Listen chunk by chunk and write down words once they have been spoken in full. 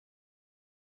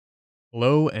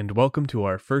Hello and welcome to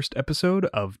our first episode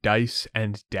of Dice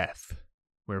and Death.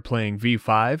 We're playing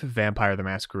V5 Vampire the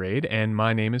Masquerade, and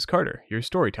my name is Carter, your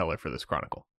storyteller for this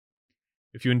chronicle.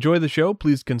 If you enjoy the show,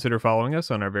 please consider following us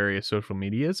on our various social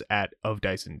medias at Of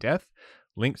Dice and Death.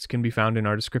 Links can be found in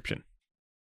our description.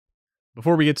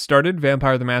 Before we get started,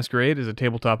 Vampire the Masquerade is a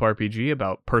tabletop RPG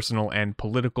about personal and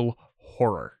political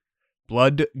horror.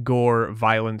 Blood, gore,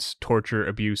 violence, torture,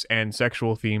 abuse, and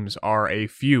sexual themes are a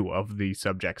few of the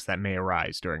subjects that may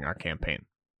arise during our campaign.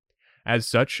 As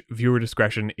such, viewer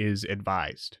discretion is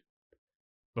advised.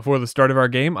 Before the start of our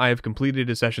game, I have completed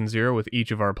a session 0 with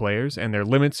each of our players, and their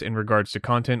limits in regards to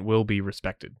content will be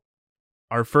respected.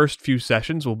 Our first few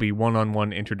sessions will be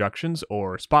one-on-one introductions,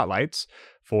 or spotlights,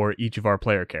 for each of our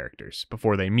player characters,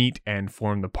 before they meet and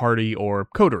form the party, or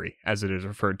coterie, as it is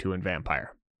referred to in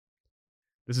Vampire.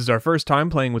 This is our first time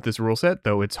playing with this rule set,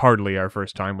 though it's hardly our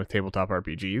first time with tabletop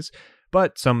RPGs,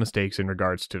 but some mistakes in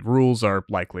regards to rules are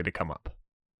likely to come up.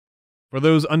 For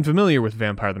those unfamiliar with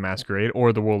Vampire the Masquerade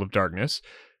or the World of Darkness,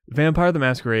 Vampire the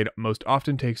Masquerade most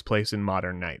often takes place in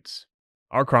modern nights.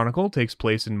 Our chronicle takes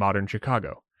place in modern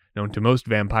Chicago, known to most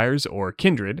vampires, or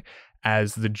kindred,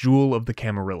 as the Jewel of the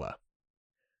Camarilla.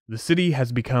 The city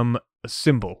has become a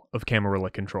symbol of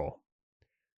Camarilla control.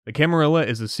 The Camarilla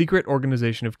is a secret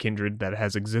organization of kindred that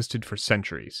has existed for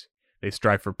centuries. They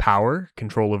strive for power,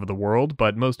 control over the world,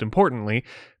 but most importantly,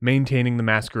 maintaining the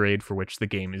masquerade for which the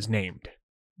game is named.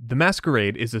 The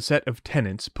masquerade is a set of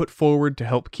tenets put forward to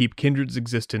help keep kindred's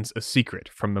existence a secret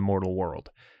from the mortal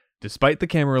world. Despite the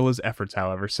Camarilla's efforts,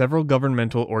 however, several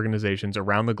governmental organizations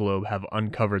around the globe have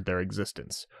uncovered their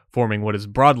existence, forming what is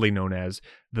broadly known as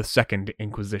the Second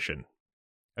Inquisition,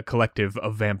 a collective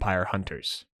of vampire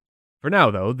hunters. For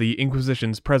now, though, the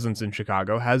Inquisition's presence in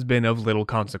Chicago has been of little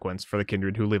consequence for the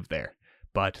kindred who live there,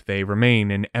 but they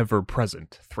remain an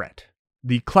ever-present threat.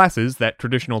 The classes that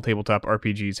traditional tabletop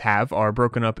RPGs have are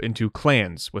broken up into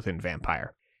clans within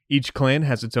Vampire. Each clan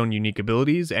has its own unique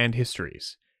abilities and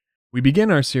histories. We begin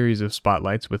our series of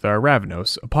spotlights with our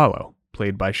Ravnos, Apollo,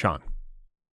 played by Sean.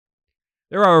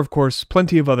 There are, of course,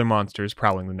 plenty of other monsters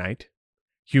prowling the night,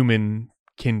 human,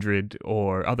 kindred,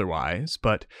 or otherwise,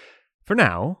 but for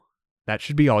now, that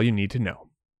should be all you need to know.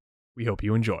 We hope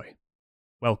you enjoy.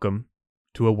 Welcome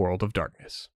to A World of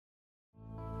Darkness.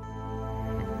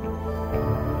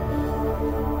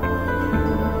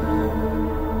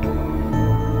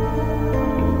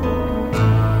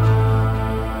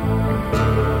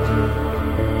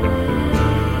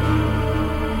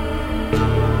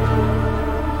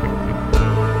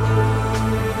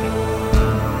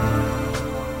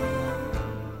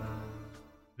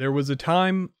 There was a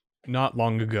time not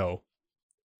long ago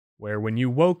where when you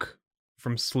woke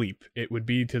from sleep, it would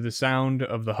be to the sound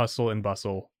of the hustle and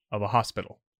bustle of a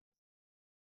hospital.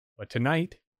 But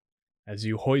tonight, as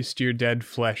you hoist your dead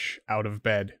flesh out of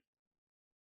bed,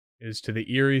 it is to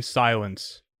the eerie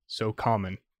silence so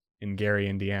common in Gary,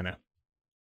 Indiana.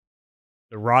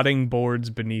 The rotting boards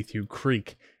beneath you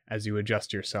creak as you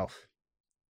adjust yourself.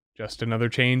 Just another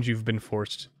change you've been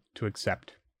forced to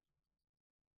accept.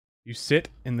 You sit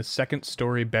in the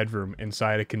second-story bedroom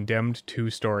inside a condemned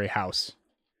two-story house.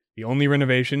 The only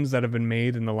renovations that have been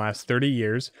made in the last 30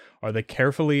 years are the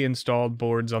carefully installed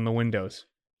boards on the windows,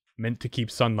 meant to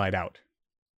keep sunlight out.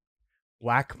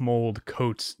 Black mold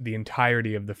coats the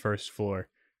entirety of the first floor.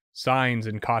 Signs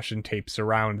and caution tape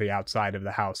surround the outside of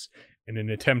the house in an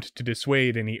attempt to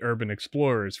dissuade any urban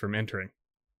explorers from entering.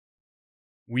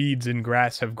 Weeds and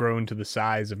grass have grown to the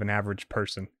size of an average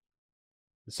person.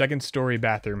 The second-story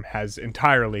bathroom has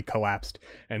entirely collapsed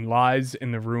and lies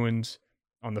in the ruins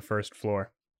on the first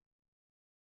floor.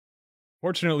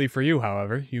 Fortunately for you,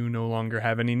 however, you no longer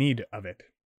have any need of it.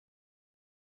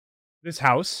 This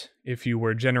house, if you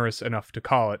were generous enough to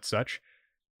call it such,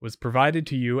 was provided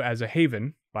to you as a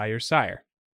haven by your sire.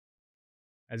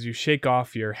 As you shake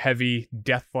off your heavy,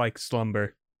 death-like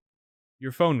slumber,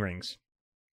 your phone rings.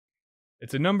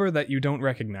 It's a number that you don't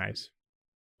recognize.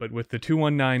 But with the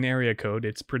 219 area code,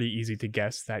 it's pretty easy to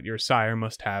guess that your sire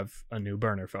must have a new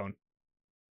burner phone.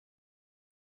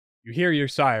 You hear your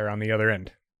sire on the other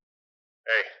end.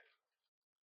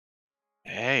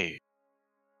 Hey. Hey.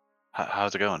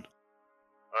 How's it going?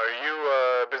 Are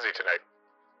you, busy tonight?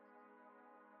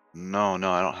 No,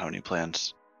 I don't have any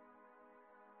plans.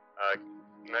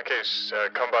 In that case,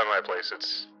 come by my place.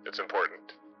 It's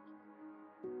important.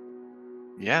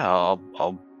 Yeah,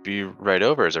 I'll be right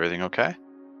over. Is everything okay?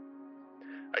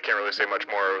 I can't really say much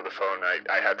more over the phone.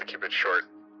 I had to keep it short.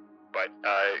 But,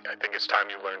 I think it's time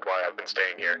you learned why I've been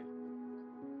staying here.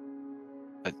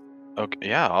 Okay,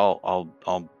 yeah,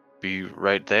 I'll be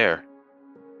right there.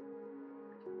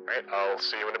 Alright, I'll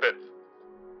see you in a bit.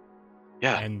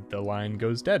 Yeah. And the line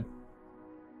goes dead.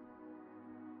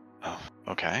 Oh,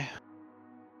 okay.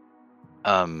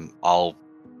 I'll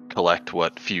collect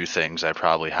what few things I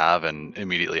probably have and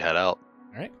immediately head out.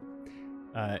 All right.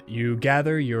 You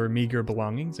gather your meager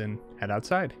belongings and head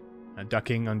outside,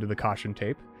 ducking under the caution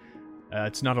tape.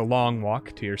 It's not a long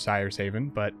walk to your sire's haven,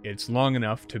 but it's long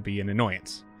enough to be an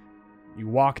annoyance. You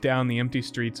walk down the empty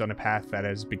streets on a path that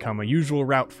has become a usual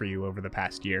route for you over the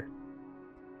past year.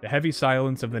 The heavy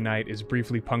silence of the night is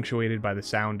briefly punctuated by the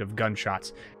sound of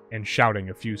gunshots and shouting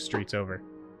a few streets over.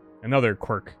 Another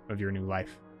quirk of your new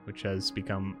life, which has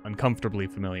become uncomfortably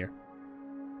familiar.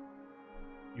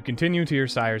 You continue to your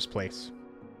sire's place.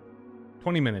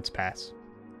 20 minutes pass.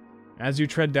 As you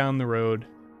tread down the road,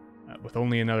 with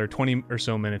only another 20 or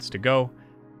so minutes to go,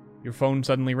 your phone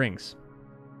suddenly rings.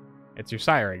 It's your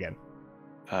sire again.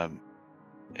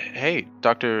 Hey,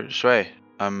 Dr. Shui,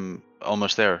 I'm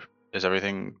almost there. Is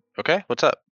everything okay? What's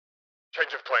up?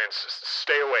 Change of plans.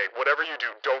 Stay away. Whatever you do,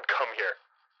 don't come here.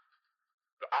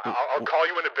 I'll call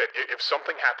you in a bit. If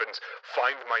something happens,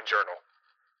 find my journal.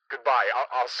 Goodbye.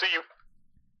 I'll see you.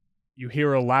 You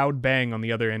hear a loud bang on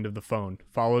the other end of the phone,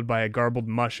 followed by a garbled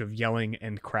mush of yelling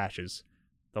and crashes.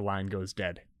 The line goes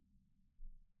dead.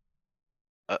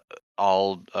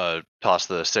 I'll toss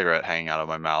the cigarette hanging out of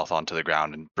my mouth onto the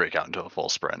ground and break out into a full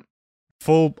sprint.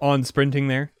 Full on sprinting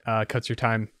there cuts your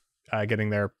time getting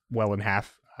there well in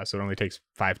half, so it only takes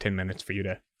 5-10 minutes for you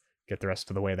to get the rest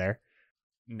of the way there.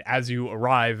 And as you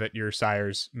arrive at your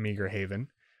sire's meager haven,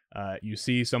 you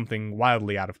see something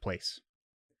wildly out of place.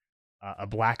 A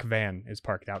black van is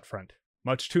parked out front,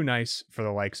 much too nice for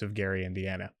the likes of Gary,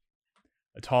 Indiana.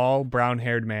 A tall,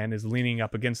 brown-haired man is leaning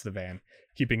up against the van,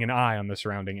 keeping an eye on the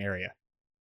surrounding area.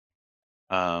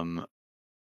 Can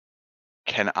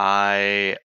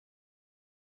I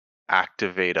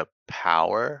activate a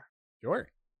power? Sure.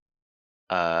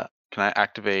 Can I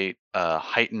activate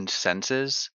heightened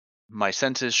senses? My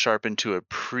senses sharpen to a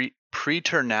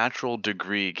preternatural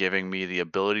degree, giving me the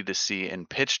ability to see in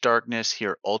pitch darkness,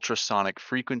 hear ultrasonic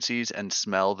frequencies, and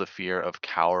smell the fear of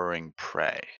cowering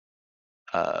prey.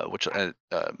 Which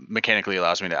mechanically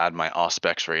allows me to add my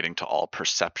Auspex rating to all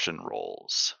perception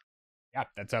rolls. Yeah,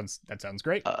 that sounds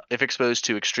great. If exposed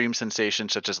to extreme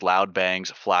sensations such as loud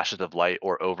bangs, flashes of light,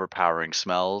 or overpowering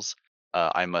smells,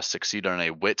 I must succeed on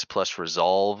a Wit plus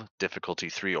Resolve, difficulty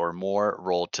 3 or more,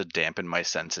 roll to dampen my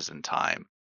senses in time.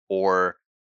 Or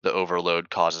the overload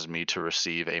causes me to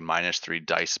receive a -3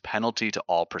 dice penalty to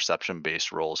all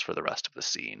perception-based rolls for the rest of the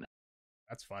scene.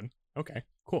 That's fun. Okay,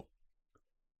 cool.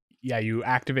 Yeah, you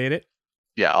activate it.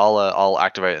 Yeah, I'll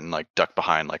activate it and like duck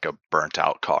behind like a burnt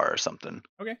out car or something.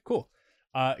 Okay, cool.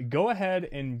 Go ahead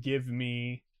and give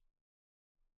me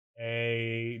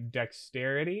a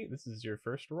dexterity. This is your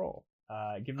first roll.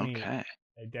 Give me a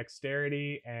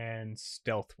dexterity and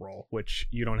stealth roll, which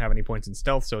you don't have any points in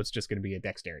stealth, so it's just going to be a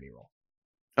dexterity roll.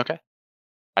 Okay.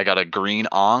 I got a green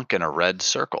onk and a red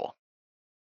circle.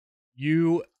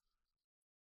 You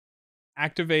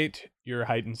activate your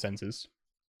heightened senses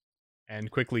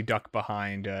and quickly duck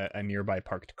behind a nearby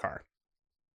parked car.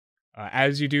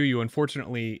 As you do, you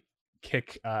unfortunately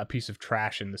kick a piece of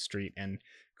trash in the street and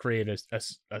create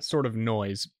a sort of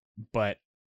noise, but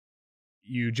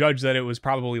you judge that it was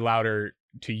probably louder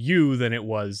to you than it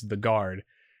was the guard,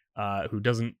 who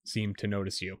doesn't seem to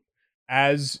notice you.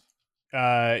 As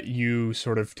you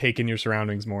sort of take in your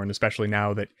surroundings more, and especially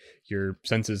now that your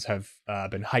senses have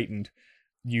been heightened,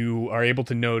 you are able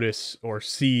to notice or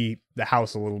see the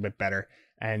house a little bit better,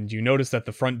 and you notice that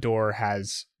the front door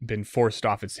has been forced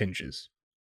off its hinges.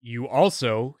 You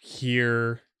also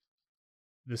hear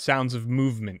the sounds of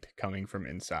movement coming from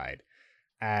inside,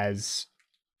 as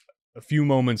a few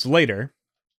moments later,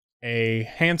 a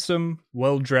handsome,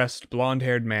 well-dressed,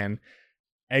 blonde-haired man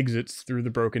exits through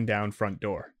the broken-down front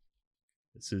door.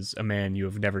 This is a man you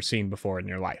have never seen before in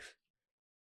your life.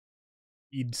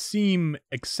 He'd seem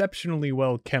exceptionally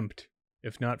well-kempt,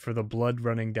 if not for the blood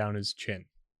running down his chin.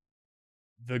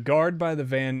 The guard by the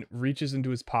van reaches into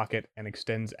his pocket and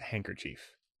extends a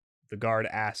handkerchief. The guard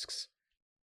asks,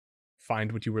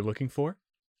 "Find what you were looking for?"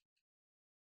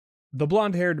 The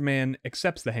blonde-haired man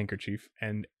accepts the handkerchief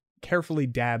and carefully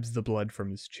dabs the blood from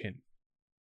his chin.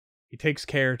 He takes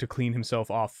care to clean himself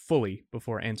off fully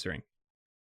before answering.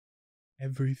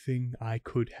 "Everything I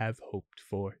could have hoped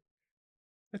for.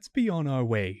 Let's be on our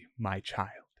way, my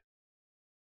child."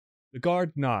 The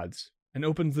guard nods and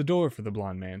opens the door for the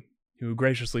blonde man, who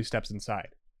graciously steps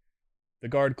inside. The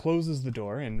guard closes the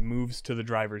door and moves to the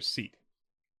driver's seat.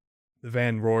 The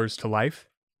van roars to life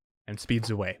and speeds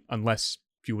away, unless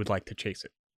you would like to chase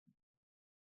it.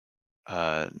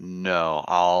 No,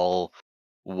 I'll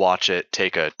watch it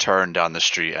take a turn down the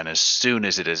street, and as soon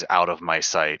as it is out of my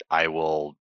sight, I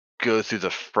will go through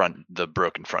the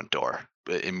broken front door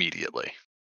immediately.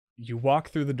 You walk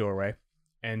through the doorway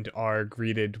and are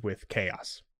greeted with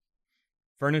chaos.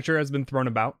 Furniture has been thrown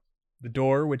about. The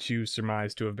door, which you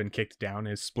surmise to have been kicked down,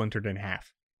 is splintered in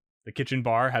half. The kitchen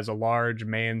bar has a large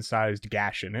man-sized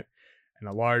gash in it, and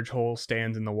a large hole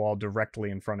stands in the wall directly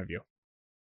in front of you,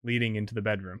 leading into the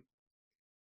bedroom.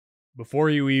 Before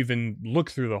you even look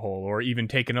through the hole or even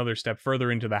take another step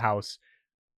further into the house,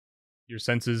 your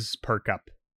senses perk up.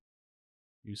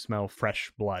 You smell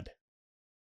fresh blood.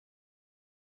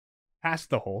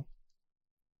 Past the hole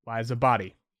lies a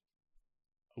body,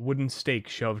 a wooden stake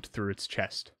shoved through its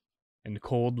chest, and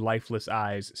cold, lifeless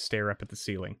eyes stare up at the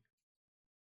ceiling.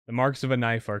 The marks of a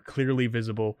knife are clearly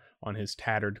visible on his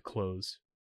tattered clothes.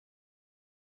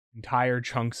 Entire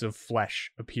chunks of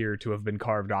flesh appear to have been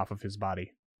carved off of his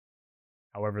body.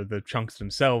 However, the chunks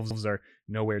themselves are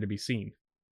nowhere to be seen.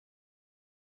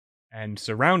 And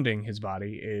surrounding his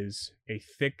body is a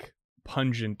thick,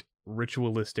 pungent,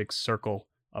 ritualistic circle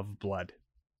of blood.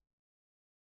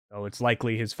 Though it's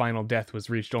likely his final death was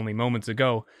reached only moments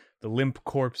ago, the limp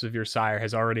corpse of your sire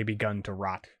has already begun to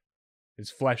rot. His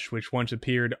flesh, which once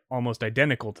appeared almost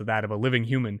identical to that of a living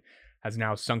human, has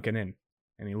now sunken in,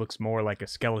 and he looks more like a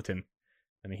skeleton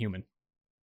than a human.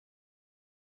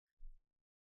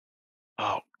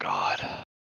 Oh, God.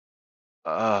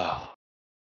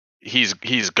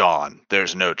 He's gone.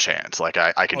 There's no chance. Like,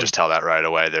 I can just tell that right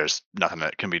away. There's nothing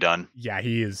that can be done. Yeah,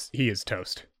 he is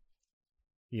toast.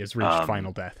 He has reached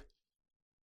final death.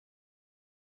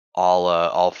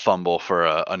 I'll fumble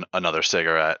for another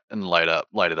cigarette and light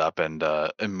it up, and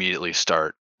immediately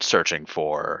start searching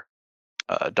for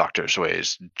Dr.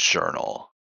 Sway's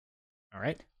journal. All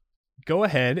right. Go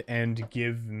ahead and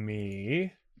give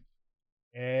me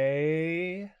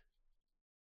a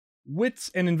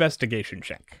wits and investigation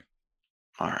check.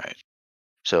 All right.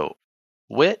 So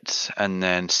wits, and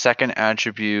then second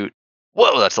attribute.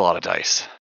 Whoa, that's a lot of dice.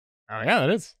 Oh yeah, that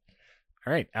is.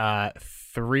 All right.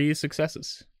 3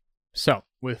 successes. So,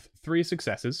 with 3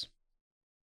 successes,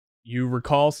 you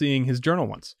recall seeing his journal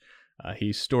once.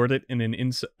 He stored it in an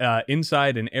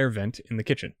inside an air vent in the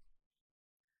kitchen.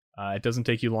 It doesn't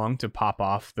take you long to pop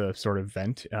off the sort of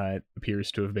vent. It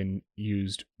appears to have been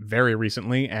used very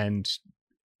recently and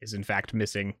is in fact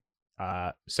missing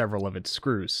several of its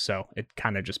screws, so it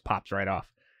kind of just pops right off.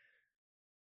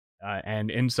 And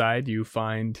inside you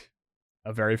find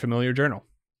a very familiar journal.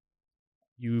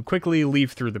 You quickly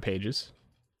leaf through the pages.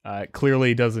 It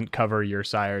clearly doesn't cover your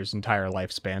sire's entire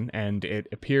lifespan, and it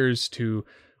appears to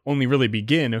only really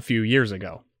begin a few years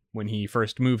ago, when he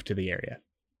first moved to the area.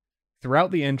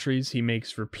 Throughout the entries, he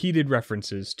makes repeated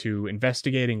references to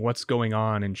investigating what's going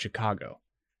on in Chicago.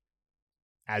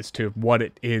 As to what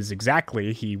it is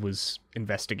exactly he was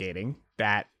investigating,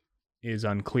 that is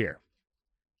unclear.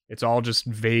 It's all just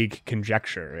vague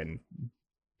conjecture and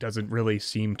doesn't really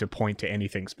seem to point to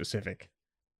anything specific.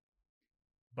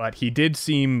 But he did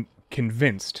seem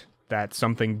convinced that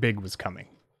something big was coming.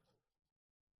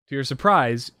 To your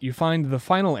surprise, you find the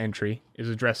final entry is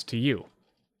addressed to you.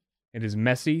 It is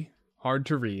messy, hard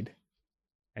to read,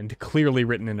 and clearly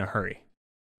written in a hurry.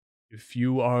 If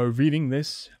you are reading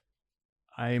this,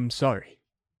 I am sorry.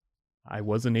 I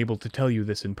wasn't able to tell you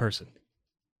this in person.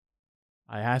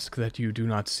 I ask that you do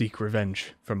not seek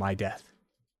revenge for my death.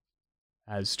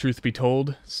 As truth be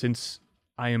told, since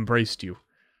I embraced you,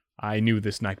 I knew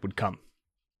this night would come.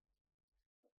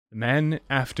 The man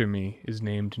after me is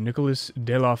named Nicholas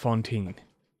de la Fontaine.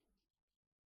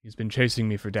 He's been chasing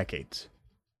me for decades.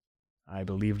 I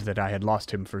believed that I had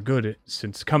lost him for good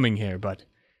since coming here, but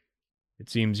it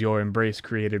seems your embrace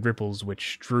created ripples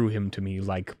which drew him to me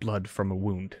like blood from a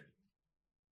wound.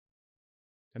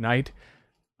 Tonight,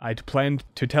 I'd planned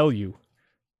to tell you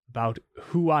about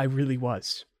who I really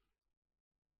was.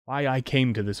 Why I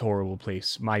came to this horrible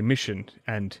place, my mission,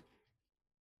 and,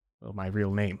 well, my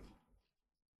real name.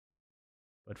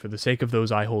 But for the sake of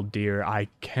those I hold dear, I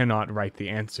cannot write the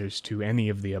answers to any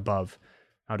of the above,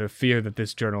 out of fear that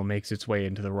this journal makes its way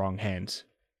into the wrong hands.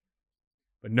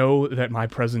 But know that my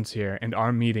presence here and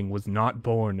our meeting was not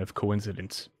born of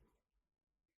coincidence.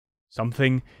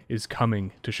 Something is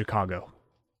coming to Chicago.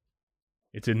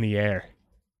 It's in the air.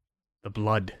 The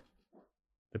blood.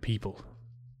 The people.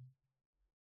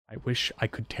 I wish I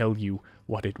could tell you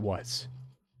what it was.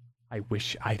 I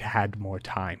wish I'd had more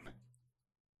time.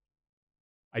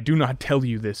 I do not tell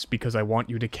you this because I want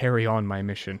you to carry on my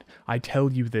mission. I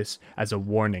tell you this as a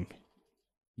warning.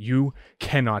 You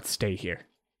cannot stay here.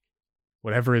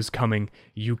 Whatever is coming,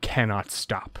 you cannot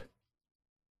stop.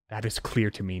 That is clear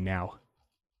to me now.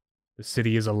 The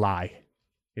city is a lie.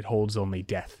 It holds only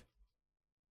death.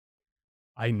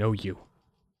 I know you.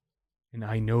 And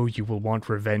I know you will want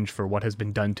revenge for what has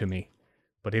been done to me,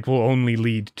 but it will only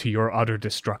lead to your utter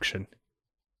destruction.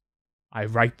 I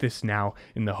write this now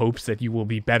in the hopes that you will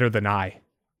be better than I,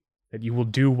 that you will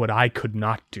do what I could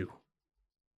not do.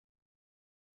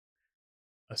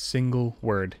 A single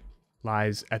word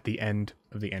lies at the end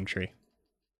of the entry,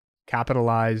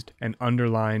 capitalized and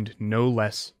underlined no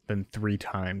less than 3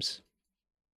 times.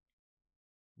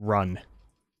 Run.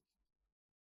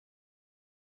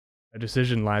 A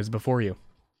decision lies before you.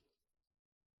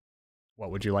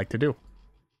 What would you like to do?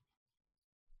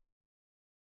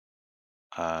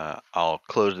 I'll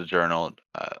close the journal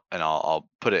and I'll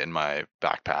put it in my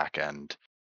backpack and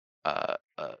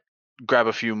grab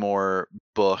a few more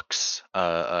books,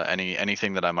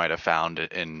 anything that I might have found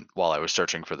in while I was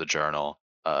searching for the journal,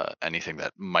 anything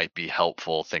that might be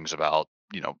helpful, things about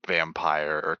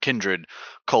vampire or kindred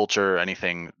culture,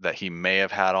 anything that he may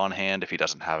have had on hand. If he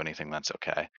doesn't have anything, that's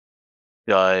okay.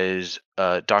 Does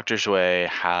Dr. Zhui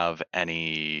have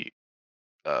any?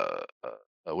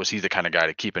 Was he the kind of guy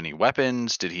to keep any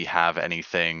weapons? Did he have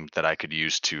anything that I could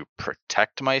use to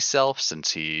protect myself,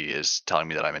 since he is telling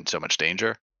me that I'm in so much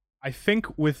danger? I think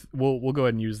we'll go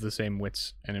ahead and use the same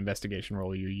wits and investigation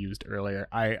roll you used earlier.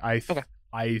 I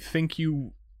think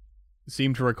you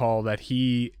seem to recall that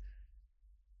he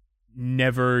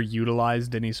never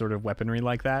utilized any sort of weaponry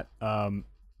like that.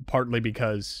 Partly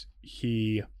because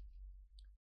he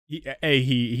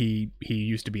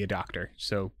used to be a doctor,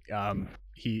 so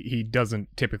he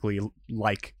doesn't typically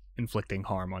like inflicting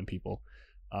harm on people.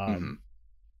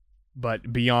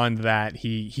 But beyond that,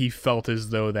 he felt as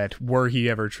though that were he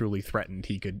ever truly threatened,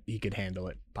 he could handle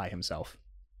it by himself.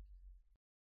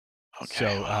 Okay.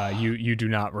 So you do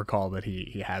not recall that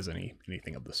he has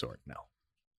anything of the sort, no.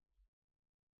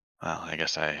 Well, I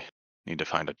guess I need to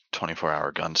find a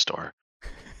 24-hour gun store.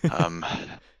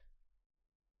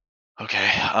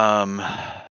 Okay.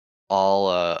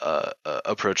 I'll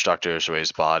approach Dr.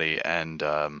 Zhui's body and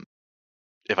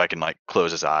if I can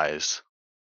close his eyes.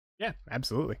 Yeah,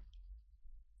 absolutely.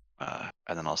 And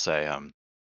then I'll say,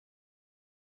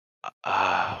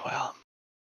 well,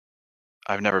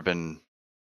 I've never been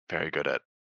very good at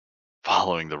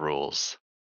following the rules,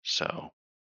 so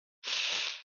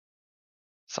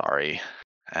sorry.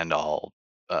 And I'll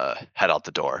head out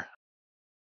the door.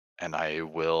 And I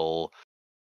will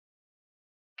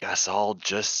guess I'll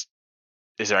just.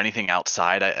 Is there anything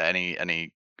outside?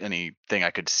 Anything I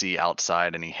could see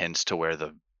outside? Any hints to where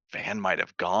the van might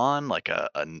have gone? Like a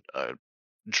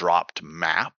dropped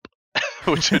map,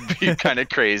 which would be kind of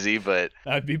crazy, but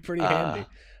that'd be pretty handy.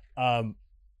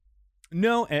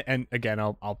 No, and again,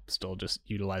 I'll still just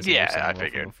utilize. Yeah, I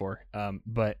figured. Before.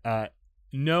 But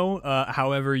no.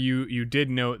 However, you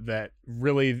did note that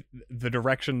really the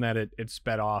direction that it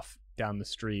sped off down the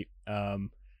street.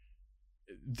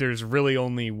 There's really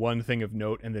only one thing of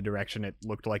note in the direction it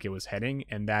looked like it was heading,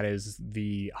 and that is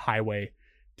the highway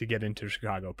to get into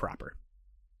Chicago proper.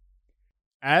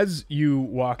 As you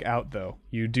walk out, though,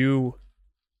 you do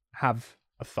have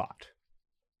a thought.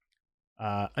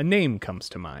 A name comes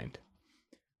to mind.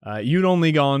 You'd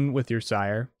only gone with your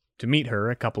sire to meet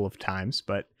her a couple of times,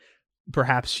 but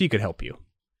perhaps she could help you.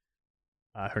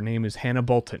 Her name is Hannah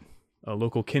Bolton, a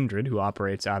local kindred who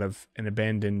operates out of an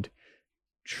abandoned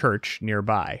church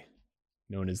nearby,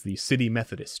 known as the City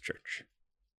Methodist Church,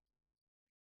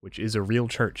 which is a real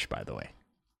church, by the way,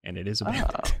 and it is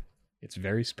abandoned. It's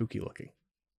very spooky looking.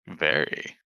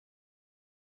 Very.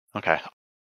 Okay.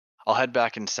 I'll head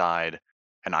back inside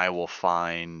and I will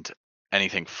find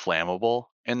anything flammable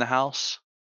in the house.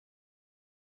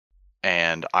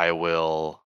 And I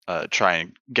will try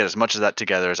and get as much of that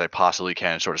together as I possibly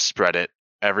can and sort of spread it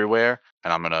everywhere.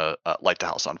 And I'm going to light the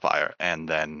house on fire and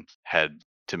then head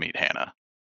to meet Hannah,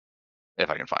 if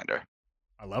I can find her.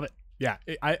 I love it. Yeah,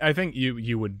 I think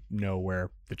you would know where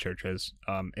the church is.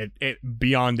 It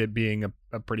beyond it being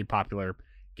a pretty popular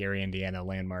Gary, Indiana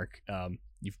landmark.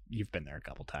 You've been there a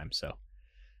couple times, so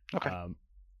okay.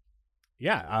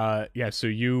 So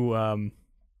you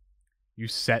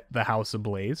set the house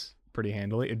ablaze pretty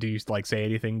handily. Do you say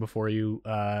anything before you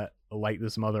light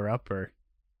this mother up, or?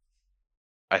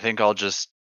 I think I'll just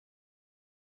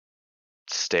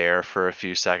stare for a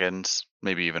few seconds,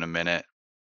 maybe even a minute,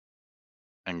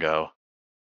 and go,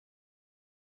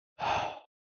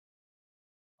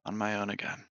 on my own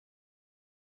again,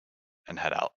 and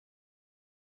head out.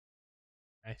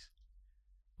 Nice.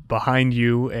 Behind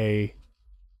you, a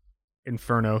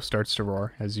inferno starts to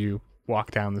roar as you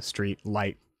walk down the street.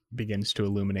 Light begins to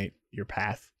illuminate your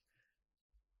path.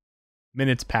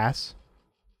 Minutes pass,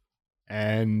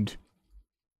 and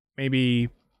maybe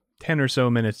 10 or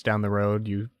so minutes down the road,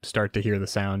 you start to hear the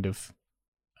sound of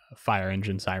fire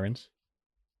engine sirens.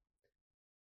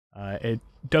 It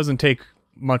doesn't take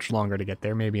much longer to get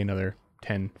there, maybe another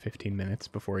 10, 15 minutes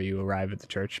before you arrive at the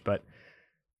church. But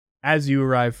as you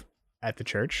arrive at the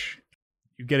church,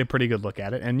 you get a pretty good look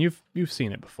at it, and you've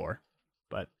seen it before.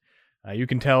 But you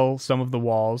can tell some of the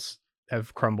walls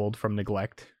have crumbled from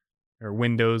neglect. There are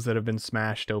windows that have been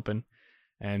smashed open,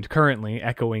 and currently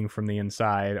echoing from the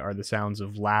inside are the sounds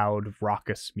of loud,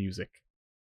 raucous music.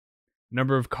 A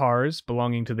number of cars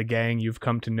belonging to the gang you've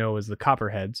come to know as the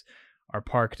Copperheads are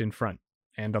parked in front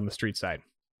and on the street side.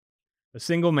 A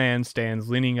single man stands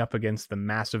leaning up against the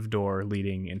massive door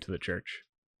leading into the church.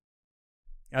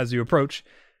 As you approach,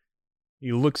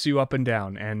 he looks you up and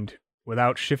down, and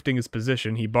without shifting his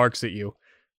position, he barks at you.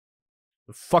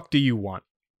 The fuck do you want?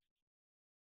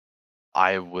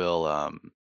 I will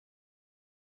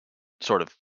sort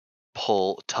of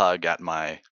tug at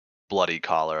my bloody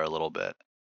collar a little bit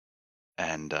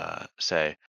and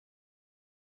say,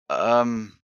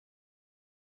 Dr.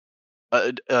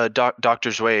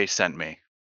 Zhui sent me.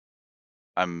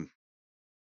 I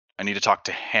need to talk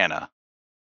to Hannah.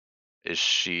 Is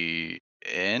she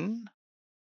in?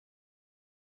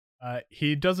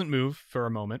 He doesn't move for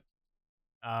a moment,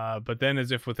 but then,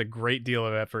 as if with a great deal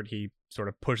of effort, he sort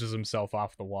of pushes himself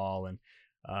off the wall and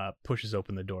pushes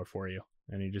open the door for you.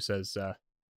 And he just says,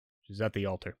 she's at the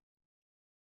altar.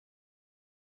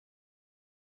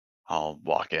 I'll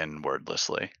walk in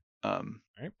wordlessly.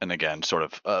 Right. And again,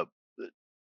 sort of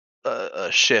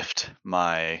shift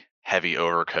my heavy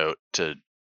overcoat to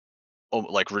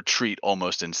like retreat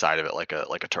almost inside of it like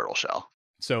a turtle shell.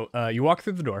 So you walk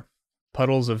through the door.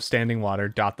 Puddles of standing water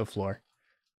dot the floor.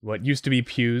 What used to be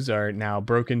pews are now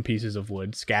broken pieces of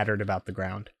wood scattered about the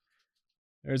ground.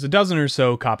 There's a dozen or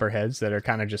so Copperheads that are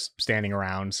kind of just standing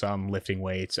around, some lifting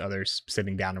weights, others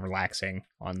sitting down and relaxing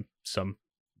on some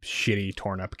shitty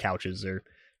torn up couches or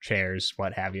chairs,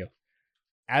 what have you.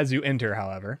 As you enter,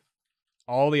 however,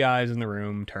 all the eyes in the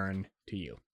room turn to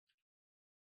you.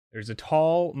 There's a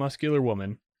tall, muscular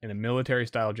woman in a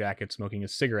military-style jacket smoking a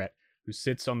cigarette who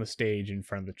sits on the stage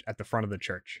at the front of the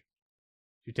church.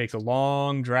 She takes a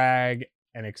long drag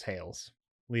and exhales,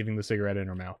 leaving the cigarette in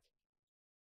her mouth.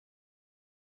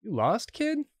 You lost,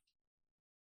 kid?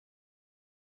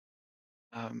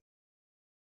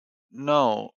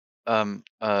 No. I'm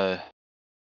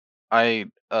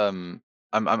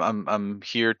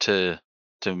here to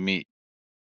meet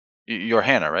you're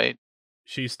Hannah, right?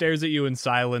 She stares at you in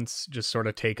silence, just sort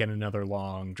of taking another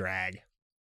long drag.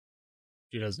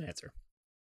 She doesn't answer.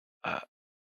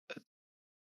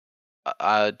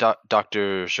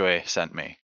 Dr. Zhui sent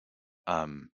me.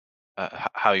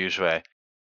 How you Zhui?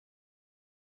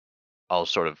 I'll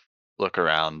sort of look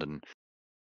around, and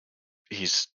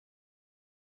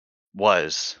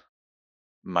was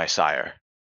my sire.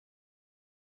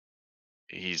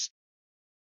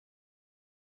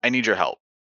 I need your help.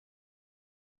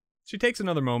 She takes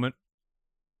another moment,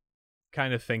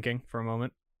 kind of thinking for a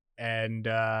moment, and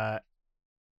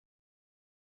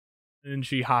then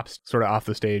she hops sort of off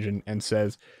the stage and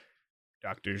says,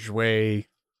 Dr. Zhui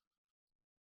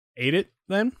ate it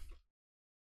then?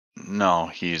 No,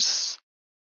 he's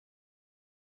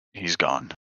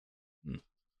gone.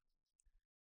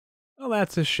 Well,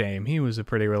 that's a shame. He was a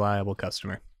pretty reliable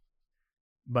customer.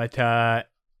 But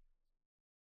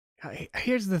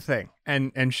here's the thing.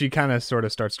 And she kind of sort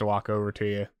of starts to walk over to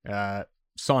you,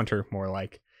 saunter more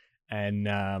like, and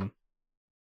I'll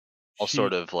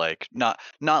sort of like not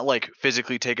like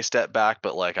physically take a step back,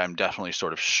 but like I'm definitely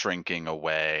sort of shrinking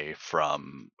away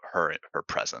from her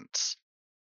presence.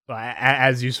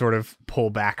 As you sort of pull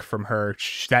back from her,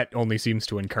 that only seems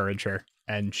to encourage her,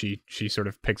 and she sort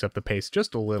of picks up the pace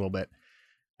just a little bit,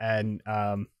 and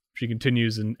she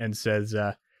continues and says,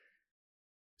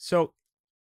 so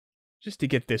just to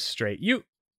get this straight,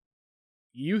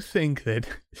 you think that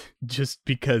just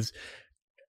because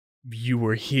you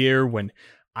were here when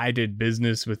I did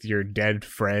business with your dead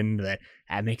friend that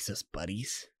makes us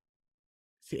buddies?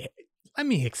 See, let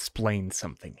me explain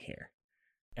something here.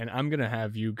 And I'm going to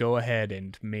have you go ahead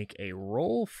and make a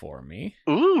roll for me.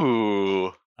 Ooh.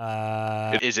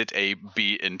 Is it a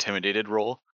be intimidated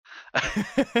roll?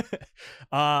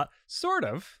 Sort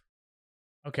of.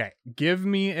 Okay, give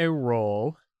me a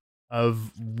roll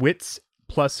of wits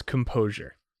plus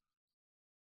composure.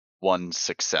 1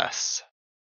 success.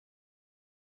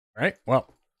 All right,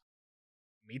 well,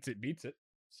 beats it.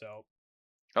 So.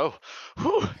 Oh,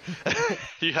 whew.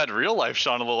 You had real life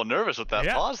Sean a little nervous with that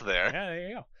pause there. Yeah, there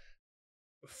you go.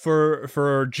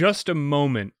 For just a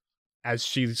moment, as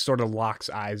she sort of locks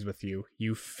eyes with you,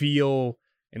 you feel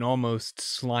an almost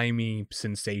slimy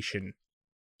sensation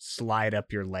slide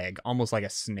up your leg, almost like a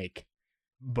snake.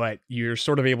 But you're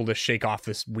sort of able to shake off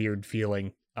this weird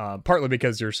feeling, partly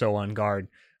because you're so on guard,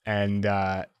 and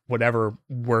whatever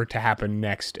were to happen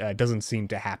next doesn't seem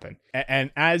to happen.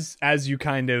 And as you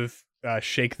kind of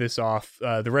shake this off,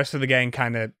 the rest of the gang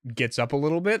kind of gets up a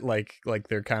little bit, like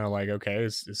they're kind of like, okay,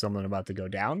 is something about to go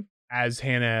down? As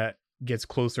Hannah gets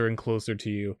closer and closer to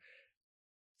you,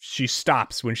 she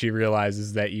stops when she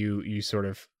realizes that you sort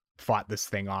of fought this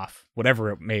thing off,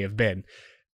 whatever it may have been,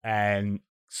 and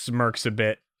smirks a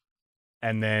bit,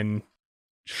 and then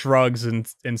shrugs and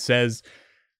says,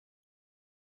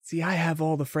 "See, I have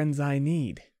all the friends I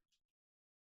need.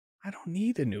 I don't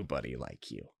need a new buddy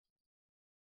like you.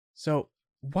 So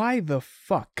why the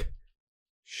fuck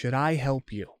should I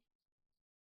help you?"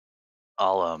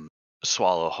 I'll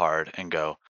swallow hard and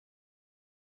go,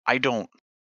 I don't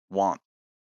want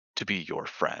to be your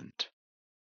friend.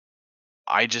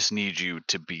 I just need you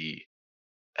to be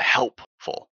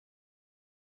helpful.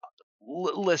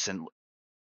 Listen,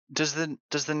 does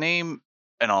the name,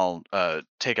 and I'll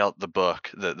take out the book,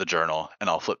 the journal, and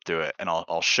I'll flip through it, and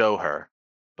I'll show her,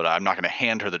 but I'm not going to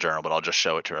hand her the journal, but I'll just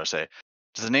show it to her. I'll say,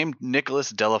 does the name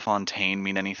Nicholas Delafontaine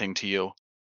mean anything to you?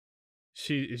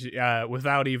 She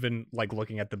without even like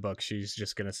looking at the book, she's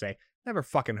just gonna say, "Never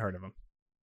fucking heard of him."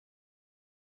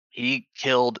 He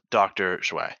killed Dr.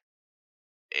 Shui.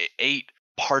 Ate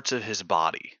parts of his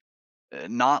body.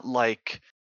 Not like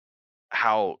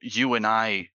how you and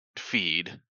I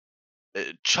feed.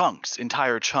 Chunks,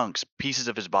 entire chunks, pieces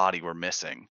of his body were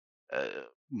missing.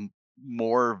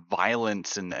 More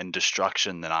violence and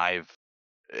destruction than I've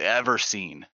ever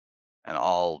seen. And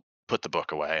I'll put the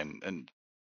book away and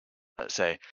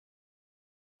say,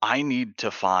 I need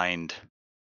to find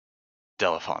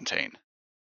Delafontaine.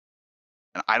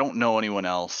 And I don't know anyone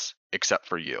else except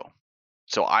for you.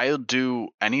 So I'll do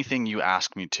anything you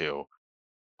ask me to.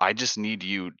 I just need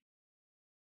you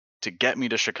to get me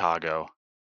to Chicago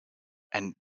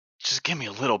and just give me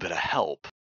a little bit of help.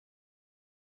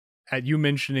 At you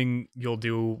mentioning you'll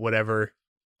do whatever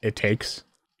it takes,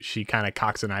 she kind of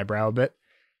cocks an eyebrow a bit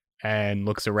and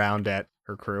looks around at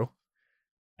her crew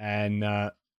and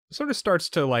sort of starts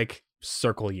to like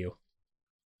circle you.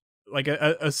 Like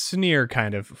a sneer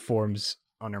kind of forms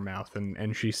on her mouth,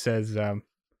 and she says,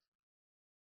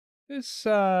 "This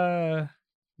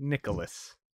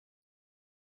Nicholas,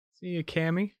 see a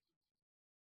Cammy?"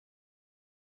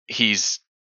 He's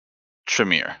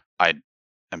Tremere. I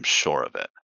am sure of it.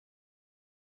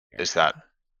 Is that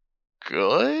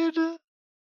good?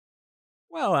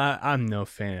 Well, I'm no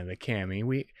fan of the Cammy.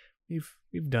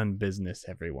 We've done business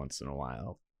every once in a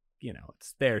while. You know,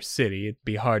 it's their city. It'd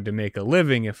be hard to make a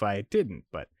living if I didn't,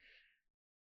 but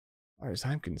as far as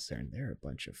I'm concerned, they're a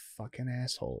bunch of fucking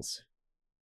assholes.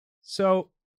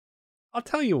 So, I'll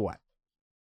tell you what.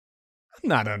 I'm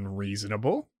not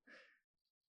unreasonable.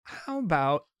 How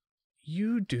about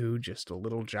you do just a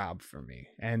little job for me,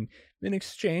 and in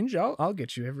exchange, I'll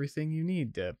get you everything you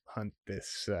need to hunt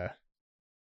this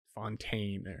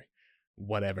Fontaine or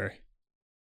whatever.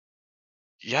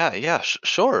 Yeah,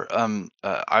 sure.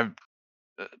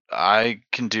 I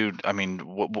can do. I mean,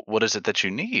 what is it that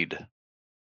you need?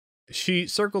 She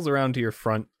circles around to your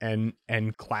front and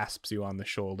clasps you on the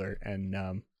shoulder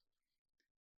and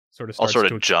sort of I'll starts sort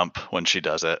to of jump when she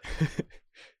does it.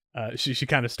 she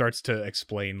kind of starts to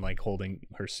explain, like holding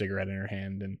her cigarette in her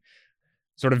hand and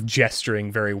sort of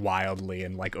gesturing very wildly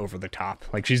and like over the top,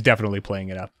 like she's definitely playing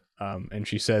it up. And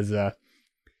she says,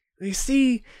 "You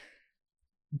see,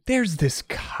 there's this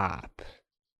cop.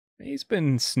 He's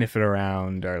been sniffing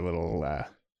around our little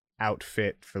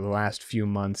outfit for the last few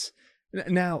months.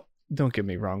 Now, don't get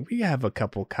me wrong, we have a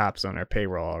couple cops on our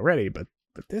payroll already, but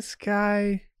this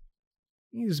guy,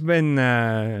 he's been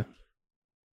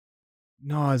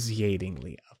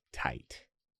nauseatingly uptight.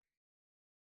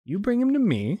 You bring him to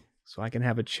me so I can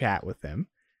have a chat with him,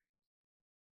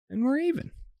 and we're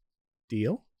even.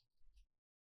 Deal?"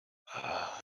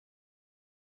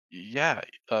 Yeah,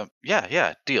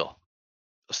 deal.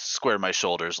 Square my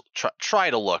shoulders. Try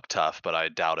to look tough, but I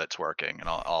doubt it's working. And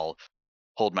I'll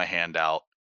hold my hand out,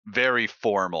 very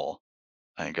formal,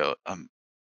 and go,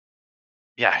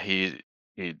 yeah, he'd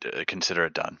consider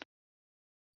it done.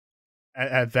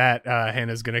 At that,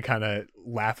 Hannah's going to kind of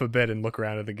laugh a bit and look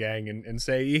around at the gang and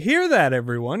say, "You hear that,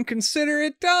 everyone? Consider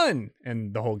it done."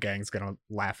 And the whole gang's going to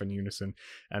laugh in unison.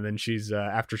 And then she's,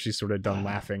 after she's sort of done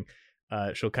laughing,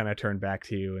 she'll kind of turn back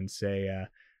to you and say,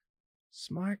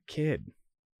 "Smart kid.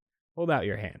 Hold out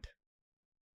your hand."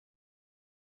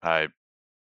 I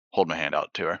hold my hand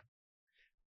out to her.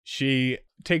 She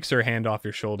takes her hand off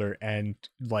your shoulder and,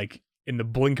 like, in the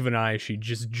blink of an eye, she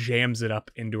just jams it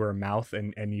up into her mouth,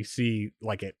 and you see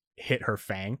like it hit her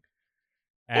fang,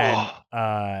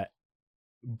 and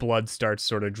blood starts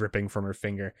sort of dripping from her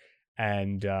finger,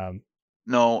 and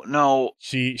No.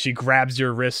 she grabs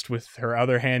your wrist with her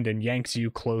other hand and yanks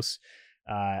you close,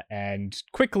 and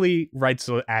quickly writes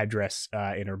the address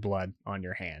in her blood on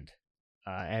your hand.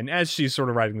 And as she's sort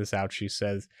of writing this out, she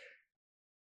says,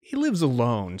 "He lives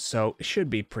alone, so it should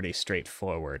be pretty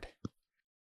straightforward."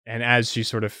 And as she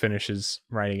sort of finishes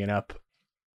writing it up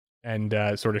and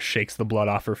sort of shakes the blood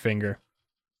off her finger,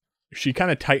 she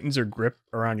kind of tightens her grip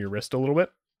around your wrist a little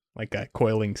bit, like a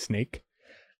coiling snake,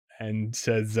 and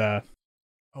says,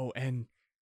 "Oh, and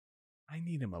I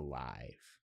need him alive.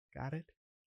 Got it?"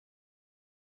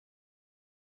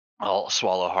 I'll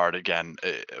swallow hard again.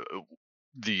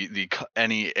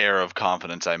 Any air of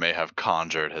confidence I may have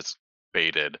conjured has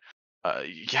faded.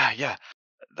 Yeah,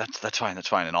 that's fine.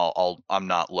 And I'm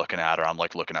not looking at her. I'm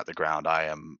like looking at the ground. I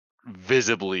am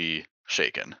visibly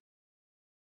shaken.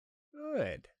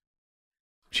 Good.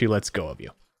 She lets go of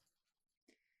you.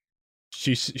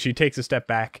 She takes a step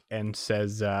back and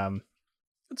says,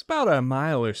 "It's about a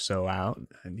mile or so out.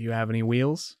 Do you have any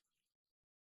wheels?"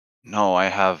 No, I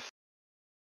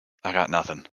got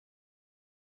nothing.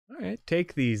 All right,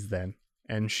 take these then.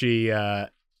 And she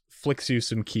flicks you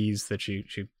some keys that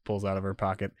she pulls out of her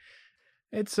pocket.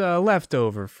 "It's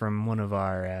leftover from one of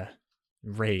our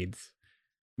raids.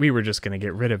 We were just going to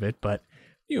get rid of it, but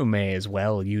you may as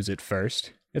well use it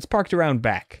first. It's parked around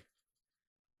back.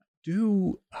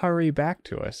 Do hurry back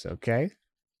to us, okay?"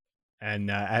 And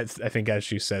I think as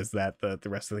she says that, the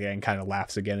rest of the gang kind of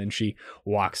laughs again, and she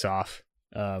walks off,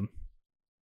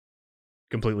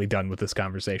 completely done with this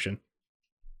conversation.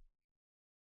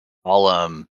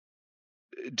 I'll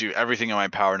do everything in my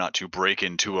power not to break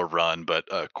into a run,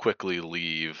 but quickly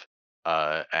leave,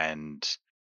 and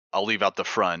I'll leave out the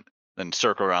front, then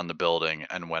circle around the building,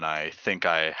 and when I think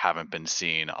I haven't been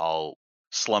seen, I'll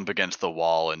slump against the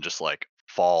wall and just like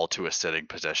fall to a sitting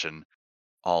position.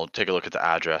 I'll take a look at the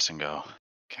address and go,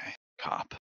 "Okay,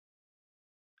 cop.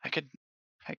 I could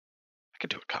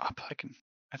do a cop.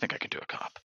 I think I can do a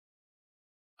cop."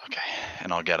 Okay,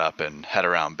 and I'll get up and head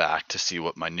around back to see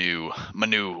what my new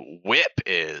whip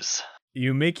is.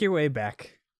 You make your way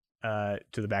back to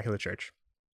the back of the church,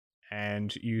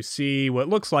 and you see what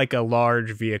looks like a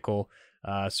large vehicle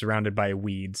surrounded by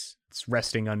weeds. It's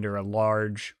resting under a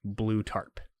large blue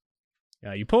tarp.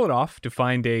 You pull it off to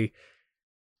find a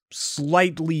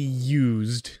slightly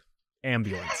used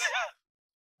ambulance.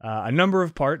 A number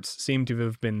of parts seem to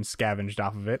have been scavenged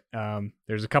off of it.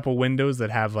 There's a couple windows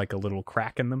that have like a little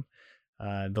crack in them.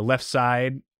 The left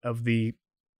side of the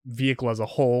vehicle as a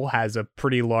whole has a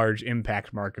pretty large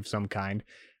impact mark of some kind.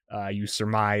 You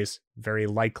surmise very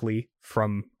likely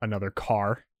from another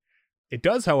car. It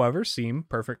does, however, seem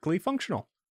perfectly functional.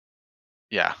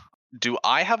 Yeah. Do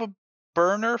I have a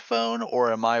burner phone,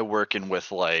 or am I working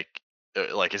with like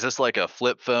is this like a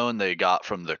flip phone they got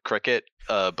from the Cricket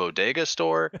bodega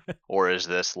store, or is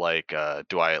this like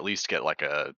do I at least get like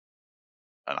an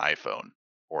iPhone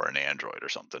or an Android or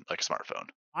something, like a smartphone?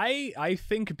 I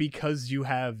think because you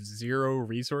have zero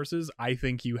resources, I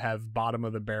think you have bottom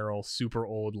of the barrel, super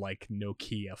old, like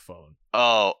Nokia phone.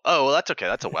 Oh, well, that's okay.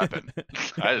 That's a weapon.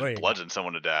 I There you just bludgeoned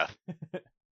someone to death.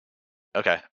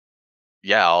 Okay.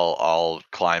 Yeah, I'll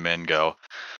climb in, go,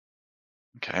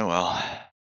 "Okay, well,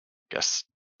 guess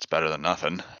it's better than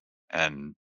nothing,"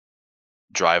 and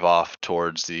drive off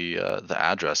towards the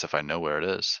address if I know where it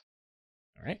is.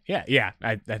 All right. Yeah.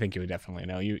 I think you would definitely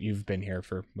know. You've been here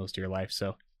for most of your life,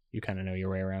 so you kind of know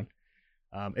your way around.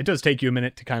 It does take you a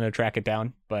minute to kind of track it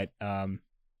down, but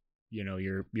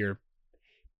your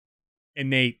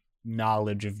innate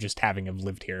knowledge of just having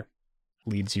lived here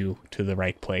leads you to the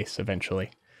right place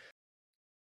eventually.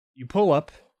 You pull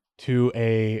up to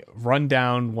a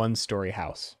rundown one-story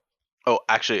house. Oh,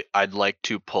 actually, I'd like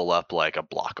to pull up like a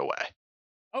block away,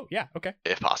 Oh yeah, okay,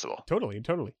 if possible. totally.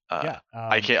 Yeah,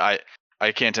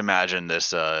 I can't imagine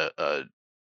this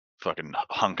fucking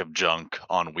hunk of junk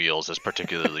on wheels is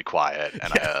particularly quiet,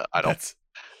 and Yeah, I don't.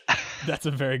 That's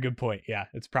a very good point. Yeah,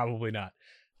 it's probably not.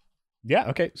 Yeah,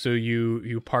 okay. So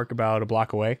you park about a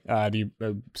block away. Do you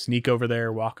sneak over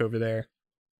there, walk over there?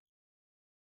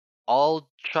 I'll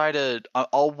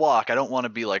walk. I don't want to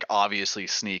be like obviously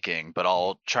sneaking, but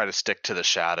I'll try to stick to the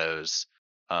shadows.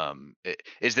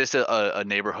 Is this a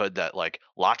neighborhood that like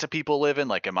lots of people live in?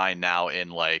 Like, am I now in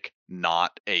like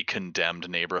not a condemned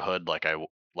neighborhood like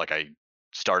I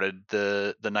started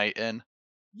the night in?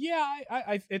 Yeah,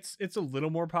 it's a little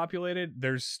more populated.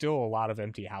 There's still a lot of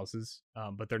empty houses,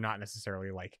 but they're not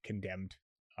necessarily like condemned.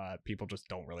 People just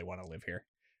don't really want to live here.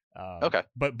 Okay.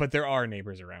 But there are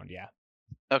neighbors around. Yeah.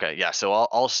 Okay, yeah. So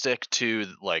I'll stick to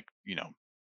like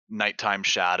nighttime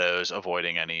shadows,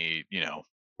 avoiding any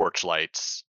porch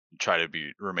lights. Try to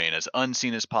remain as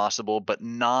unseen as possible, but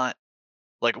not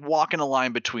like walking a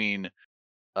line between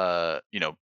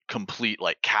complete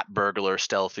like cat burglar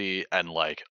stealthy and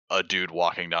like a dude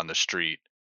walking down the street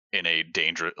in a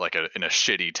dangerous in a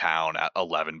shitty town at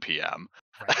 11 p.m.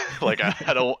 Right. Like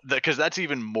I don't, because that's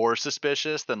even more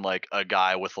suspicious than like a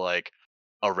guy with like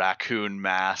a raccoon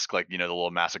mask, like the little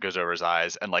mask that goes over his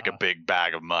eyes, and like a big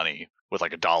bag of money with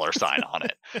like a dollar sign on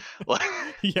it. Like,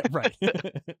 yeah. Right.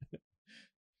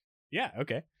 Yeah.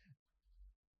 Okay.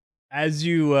 As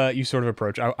you sort of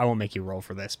approach, I won't make you roll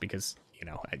for this because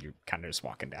you're kind of just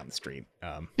walking down the street.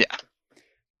 Yeah.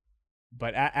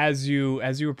 But as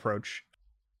you approach,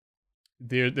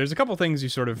 there's a couple things you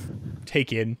sort of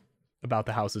take in about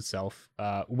the house itself.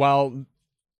 While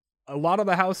a lot of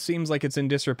the house seems like it's in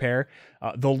disrepair,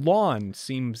 the lawn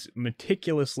seems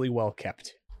meticulously well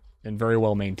kept and very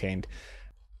well maintained.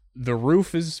 The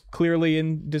roof is clearly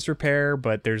in disrepair,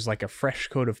 but there's like a fresh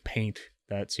coat of paint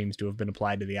that seems to have been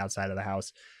applied to the outside of the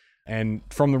house. And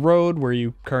from the road where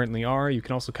you currently are, you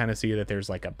can also kind of see that there's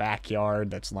like a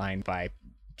backyard that's lined by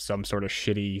some sort of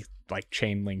shitty like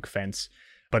chain link fence,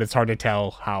 but it's hard to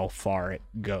tell how far it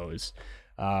goes.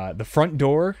 The front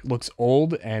door looks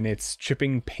old, and its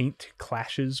chipping paint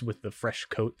clashes with the fresh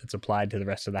coat that's applied to the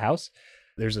rest of the house.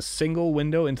 There's a single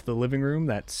window into the living room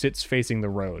that sits facing the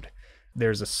road.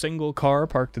 There's a single car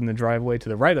parked in the driveway to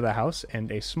the right of the house,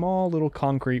 and a small little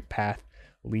concrete path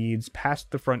leads past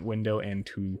the front window and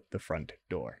to the front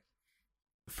door.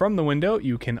 From the window,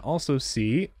 you can also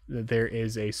see that there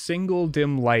is a single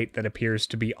dim light that appears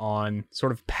to be on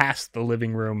sort of past the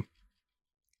living room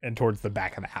and towards the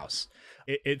back of the house.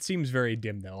 It seems very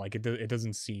dim though. Like it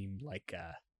doesn't seem like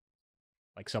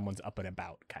someone's up and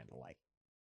about kind of like.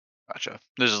 Gotcha.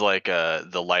 This is like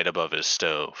the light above his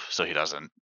stove, so he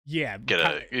doesn't he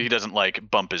doesn't like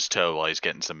bump his toe while he's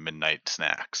getting some midnight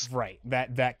snacks. Right.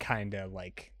 That kind of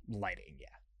like lighting. Yeah.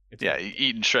 It's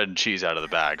eating shredded cheese out of the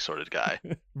bag sort of guy.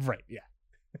 Right. Yeah.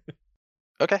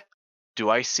 Okay. Do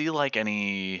I see like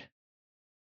a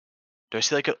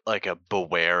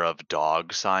beware of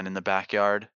dog sign in the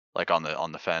backyard, like on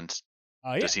the fence?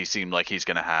 Yeah. Does he seem like he's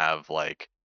gonna have like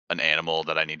an animal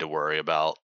that I need to worry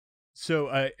about? So,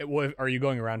 are you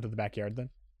going around to the backyard then?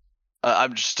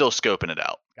 I'm just still scoping it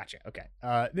out. Gotcha. Okay.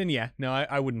 Then yeah, no,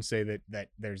 I wouldn't say that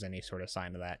there's any sort of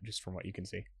sign of that, just from what you can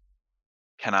see.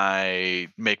 Can I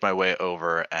make my way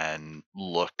over and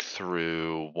look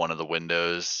through one of the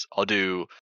windows? I'll do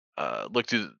look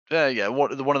through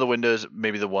one of the windows,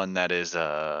 maybe the one that is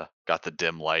got the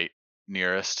dim light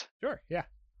nearest. Sure. Yeah.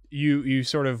 You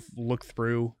sort of look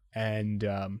through, and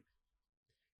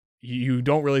you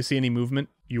don't really see any movement.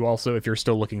 You also, if you're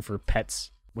still looking for pets,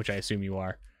 which I assume you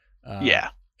are,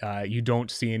 you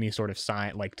don't see any sort of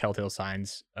sign, like telltale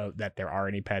signs that there are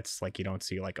any pets. Like you don't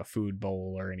see like a food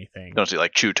bowl or anything. You don't see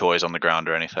like chew toys on the ground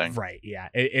or anything. Right. Yeah.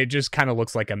 It just kind of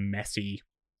looks like a messy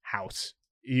house.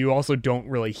 You also don't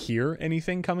really hear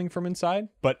anything coming from inside,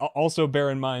 but also bear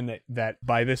in mind that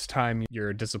by this time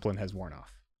your discipline has worn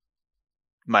off.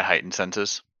 My heightened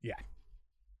senses? Yeah.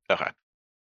 Okay.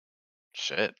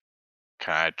 Shit.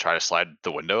 Can I try to slide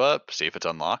the window up, see if it's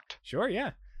unlocked? Sure,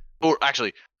 yeah. Or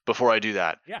actually, before I do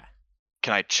that, yeah,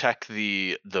 can I check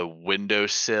the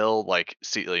windowsill, like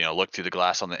see, look through the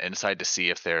glass on the inside to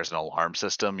see if there's an alarm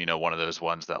system? One of those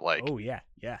ones that like, oh yeah,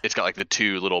 it's got like the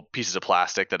two little pieces of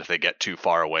plastic that if they get too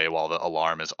far away while the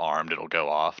alarm is armed, it'll go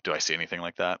off. Do I see anything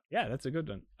like that? Yeah, that's a good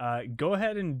one. Go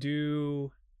ahead and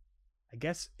do, I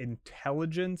guess,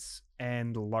 intelligence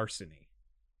and larceny.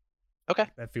 Okay.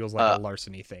 That feels like a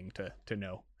larceny thing to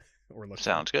know or look.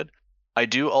 Sounds good. I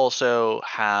do also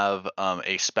have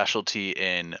a specialty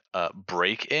in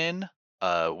break-in,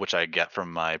 which I get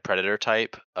from my predator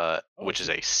type, which is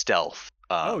a stealth.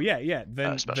 Yeah.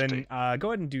 Then specialty. Go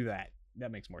ahead and do that. That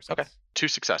makes more sense. Okay. 2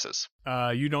 successes.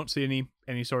 You don't see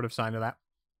any sort of sign of that.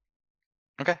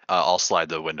 Okay. I'll slide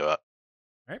the window up.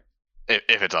 All right.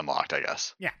 If it's unlocked, I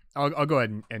guess. Yeah. I'll go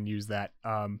ahead and use that.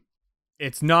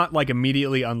 It's not like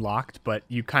immediately unlocked, but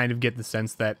you kind of get the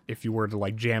sense that if you were to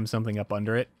like jam something up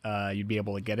under it, you'd be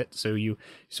able to get it. So you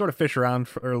sort of fish around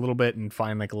for a little bit and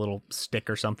find like a little stick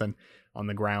or something on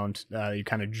the ground. You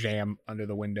kind of jam under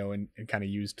the window and kind of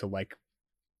use to like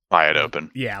pry it open.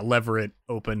 Yeah, lever it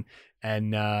open.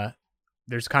 And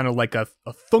there's kind of like a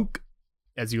thunk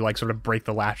as you like sort of break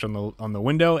the latch on the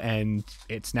window, and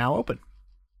it's now open.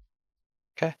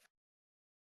 Okay.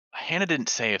 Hannah didn't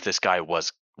say if this guy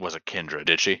was a Kindra,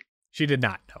 did she? She did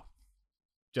not, no.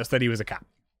 Just that he was a cop.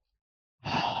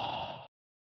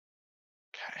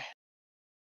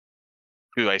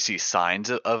 Do I see signs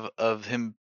of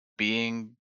him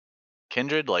being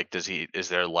kindred? Like, is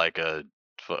there like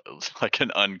like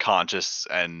an unconscious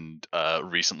and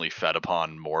recently fed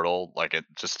upon mortal, like it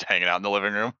just hanging out in the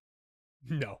living room?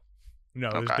 No,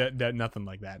 there's Okay. nothing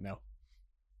like that. No.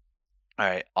 All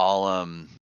right. I'll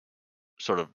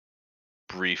sort of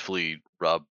briefly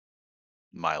rub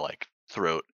my like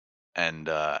throat and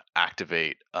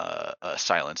activate a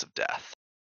silence of death.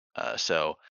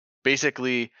 So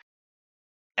basically,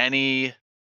 any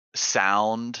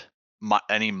sound,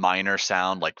 any minor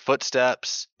sound like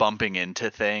footsteps, bumping into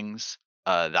things,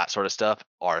 that sort of stuff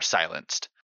are silenced,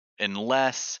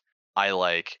 unless I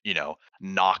like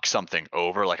knock something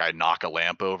over, like I knock a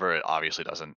lamp over. It obviously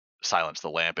doesn't silence the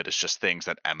lamp. It is just things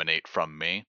that emanate from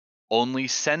me. Only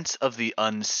sense of the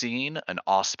unseen, an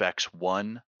Auspex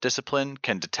 1 discipline,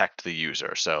 can detect the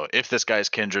user. So if this guy's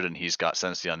kindred and he's got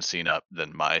sense of the unseen up,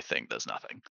 then my thing does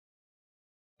nothing.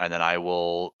 And then I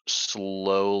will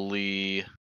slowly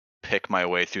pick my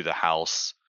way through the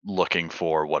house looking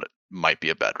for what might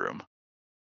be a bedroom.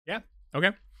 Yeah.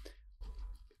 Okay.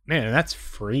 Man, and that's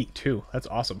free too. That's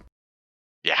awesome.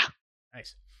 Yeah.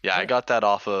 Nice. Yeah, I got that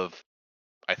off of,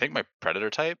 I think, my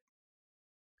predator type.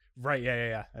 Right.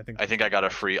 Yeah. I think I got a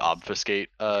free obfuscate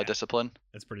discipline.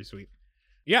 That's pretty sweet.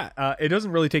 Yeah. It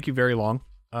doesn't really take you very long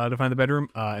to find the bedroom.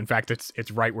 In fact,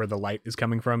 it's right where the light is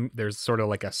coming from. There's sort of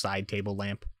like a side table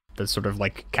lamp that's sort of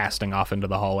like casting off into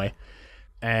the hallway,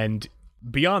 and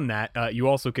beyond that, you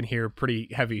also can hear pretty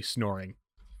heavy snoring.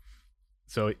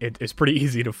 So it's pretty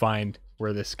easy to find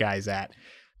where this guy's at.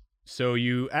 So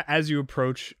as you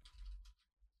approach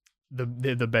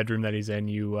the bedroom that he's in,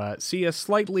 you see a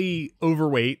slightly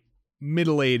overweight,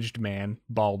 middle-aged man,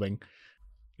 balding,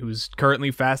 who's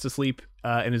currently fast asleep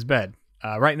in his bed.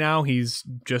 Right now, he's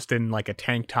just in like a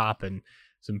tank top and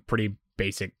some pretty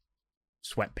basic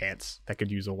sweatpants that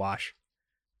could use a wash.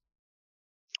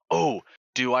 Oh,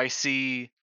 do I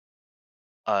see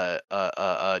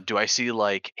do I see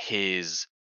like his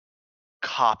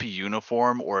copy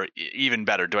uniform, or even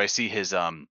better, do I see his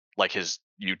like his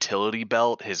utility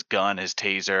belt, his gun, his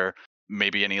taser,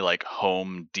 maybe any like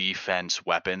home defense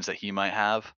weapons that he might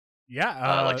have?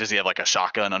 Yeah. Like, does he have like a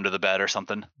shotgun under the bed or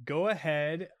something? Go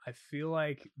ahead. I feel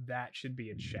like that should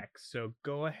be a check. So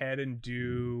go ahead and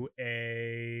do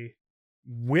a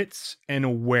wits and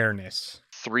awareness.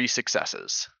 3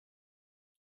 successes.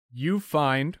 You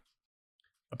find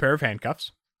a pair of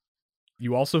handcuffs.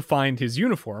 You also find his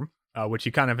uniform, which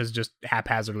he kind of has just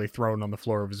haphazardly thrown on the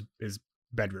floor of his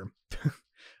bedroom.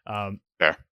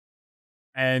 Fair.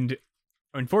 And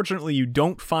unfortunately, you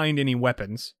don't find any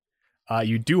weapons.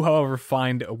 You do, however,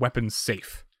 find a weapons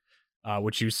safe,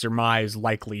 which you surmise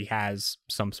likely has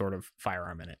some sort of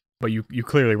firearm in it. But you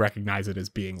clearly recognize it as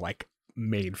being like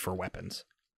made for weapons.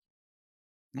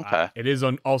 Okay. It is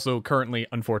also currently,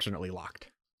 unfortunately, locked.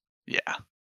 Yeah.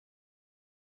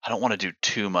 I don't want to do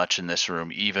too much in this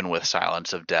room, even with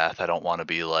silence of death. I don't want to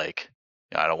be like,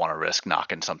 I don't want to risk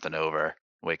knocking something over,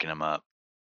 waking him up.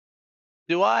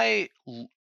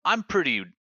 I'm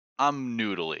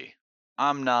noodly.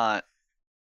 I'm not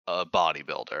a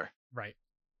bodybuilder. Right.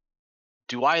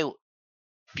 Do I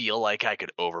feel like I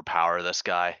could overpower this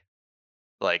guy?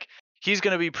 Like, he's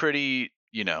going to be pretty,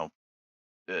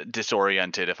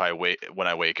 disoriented when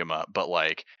I wake him up, but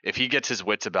like if he gets his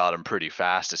wits about him pretty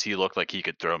fast, does he look like he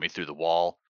could throw me through the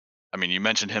wall? I mean, you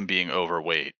mentioned him being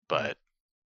overweight, but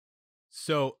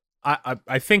so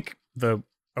I think the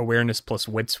awareness plus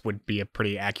wits would be a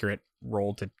pretty accurate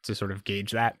roll to sort of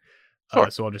gauge that. Sure.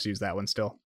 So I'll just use that one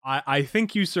still. I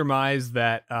think you surmise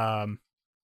that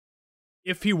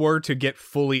if he were to get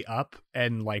fully up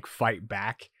and like fight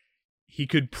back, he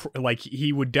could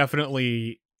he would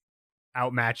definitely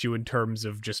outmatch you in terms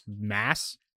of just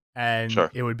mass, and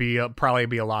sure. It would be probably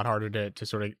be a lot harder to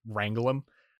sort of wrangle him.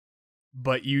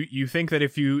 But you think that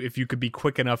if you could be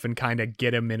quick enough and kind of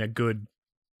get him in a good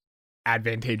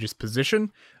advantageous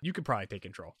position, you could probably take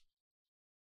control.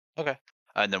 Okay.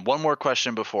 And then one more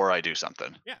question before I do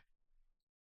something. Yeah.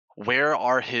 Where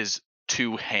are his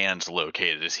 2 hands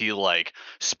located? Is he like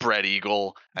spread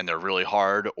eagle and they're really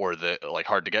hard, or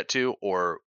hard to get to,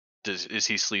 or is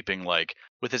he sleeping like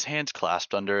with his hands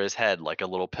clasped under his head like a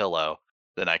little pillow?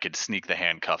 Then I could sneak the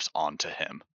handcuffs onto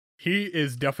him. He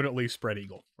is definitely spread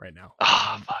eagle right now.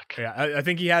 Fuck. Yeah, I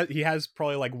think he has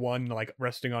probably like one like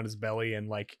resting on his belly and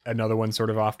like another one sort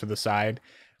of off to the side.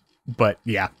 But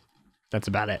yeah, that's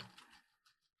about it.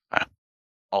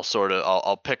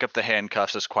 I'll pick up the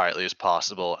handcuffs as quietly as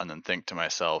possible and then think to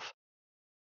myself,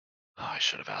 I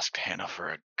should have asked Hannah for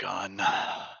a gun.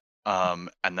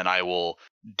 And then I will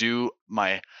do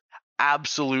my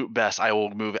absolute best, I will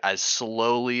move as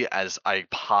slowly as I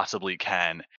possibly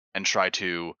can and try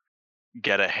to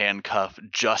get a handcuff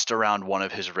just around one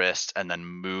of his wrists and then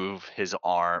move his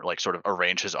arm, like sort of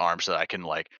arrange his arm so that I can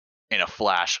like in a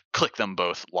flash click them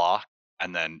both lock,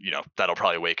 and then that'll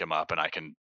probably wake him up, and I'm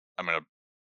gonna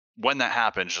when that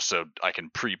happens, just so I can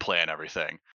pre-plan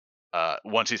everything.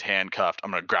 Once he's handcuffed, I'm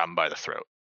gonna grab him by the throat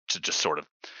to just sort of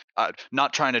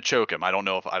not trying to choke him. I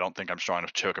don't think I'm strong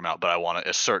enough to choke him out, but I want to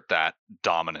assert that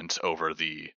dominance over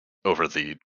the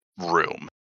room.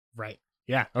 Right.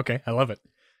 Yeah. Okay. I love it.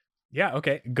 Yeah.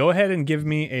 Okay. Go ahead and give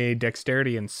me a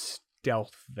dexterity and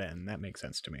stealth. Then that makes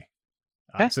sense to me.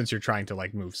 Okay. Since you're trying to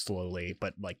like move slowly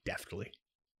but like deftly.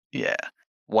 Yeah.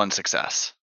 One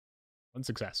success. One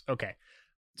success. Okay.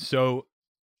 So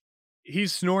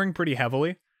he's snoring pretty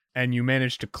heavily, and you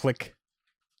manage to click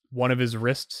one of his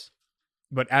wrists.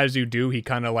 But as you do, he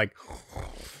kind of like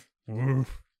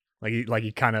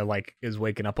he kind of like is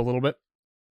waking up a little bit.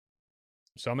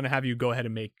 So I'm gonna have you go ahead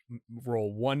and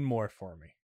roll one more for me.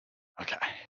 Okay.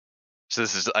 So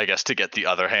this is, I guess, to get the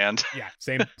other hand. Yeah.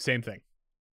 Same thing.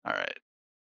 All right.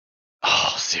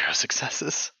 Oh, 0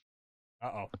 successes.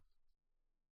 Uh-oh.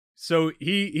 So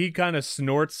he kind of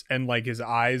snorts and like his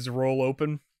eyes roll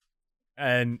open,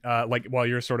 and like while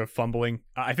you're sort of fumbling,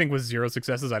 I think with 0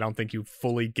 successes, I don't think you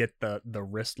fully get the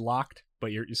wrist locked,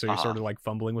 but you're sort of like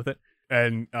fumbling with it,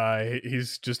 and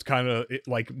he's just kind of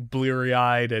like bleary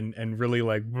eyed and really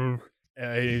like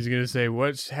he's gonna say,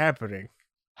 "What's happening?"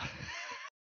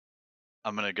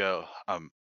 I'm gonna go. I'm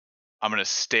gonna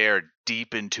stare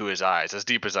deep into his eyes, as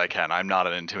deep as I can. I'm not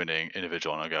an intimidating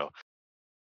individual, and I'll go,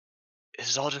 "This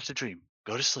is all just a dream.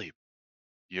 Go to sleep.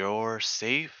 You're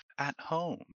safe at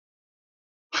home."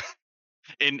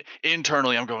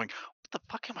 Internally, I'm going, "What the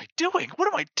fuck am I doing? What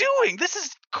am I doing? This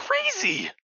is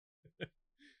crazy."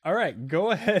 All right,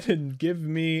 go ahead and give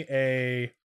me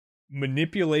a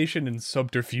manipulation and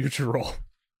subterfuge roll.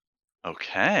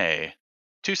 Okay.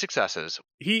 2 successes.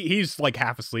 He's like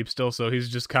half asleep still, so he's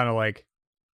just kind of like,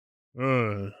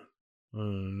 and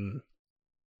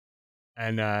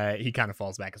he kind of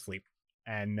falls back asleep.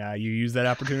 And you use that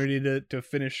opportunity to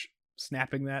finish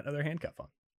snapping that other handcuff on.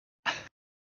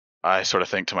 I sort of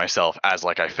think to myself as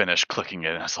like I finish clicking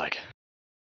it, and it's like,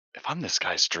 if I'm this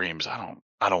guy's dreams, I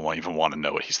don't even want to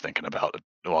know what he's thinking about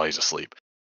while he's asleep.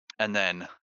 And then,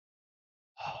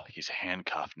 he's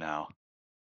handcuffed now.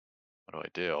 What do I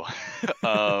do?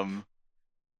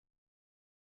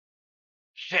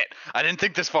 Shit, I didn't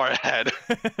think this far ahead.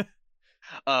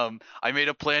 I made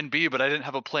a plan B, but I didn't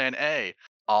have a plan A.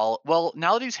 Well,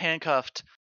 now that he's handcuffed,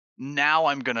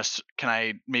 now can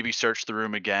I maybe search the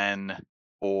room again,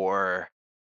 or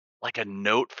like a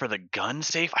note for the gun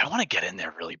safe? I want to get in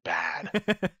there really bad.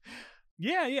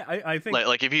 Yeah, I think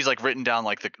like if he's like written down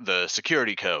like the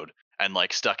security code and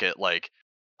like stuck it like,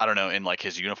 I don't know, in like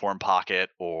his uniform pocket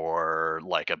or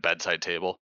like a bedside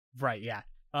table. Right, yeah.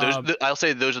 I'll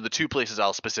say those are the 2 places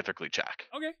I'll specifically check.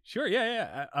 Okay, sure,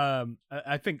 yeah.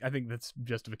 I think that's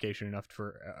justification enough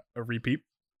for a repeat.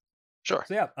 Sure.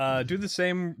 So yeah, do the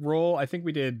same roll. I think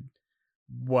we did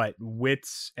what,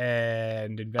 wits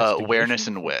and investigation? Awareness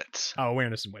and wits. Oh,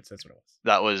 awareness and wits. That's what it was.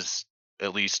 That was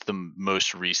at least the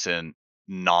most recent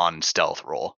non-stealth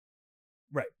roll.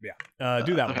 Right. Yeah.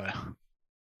 Do that one. Okay.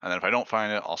 And then if I don't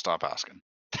find it, I'll stop asking.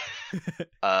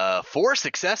 4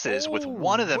 successes, with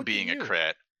one of them being a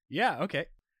crit. Yeah. Okay.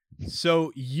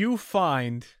 So you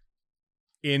find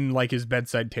in like his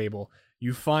bedside table,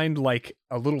 you find like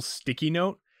a little sticky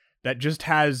note that just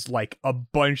has like a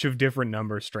bunch of different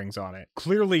number strings on it.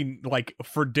 Clearly like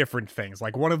for different things.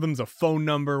 Like one of them's a phone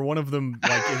number. One of them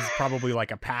like is probably like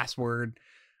a password.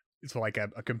 It's like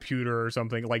a computer or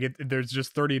something. Like there's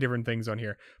just 30 different things on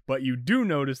here. But you do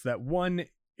notice that one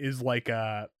is like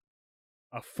a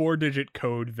 4-digit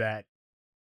code that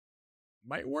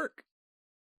might work.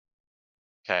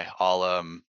 Okay, I'll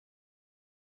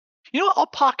I'll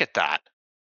pocket that.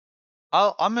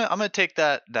 I'm gonna take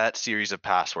that cseries of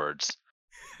passwords.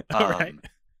 All right.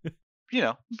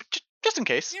 Just in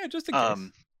case. Yeah, just in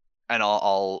case. And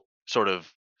I'll sort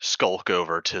of skulk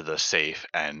over to the safe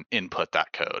and input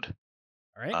that code.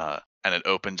 All right. And it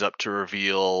opens up to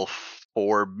reveal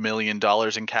 $4 million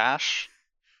in cash.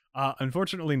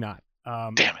 Unfortunately not.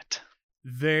 Damn it.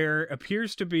 There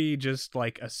appears to be just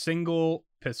like a single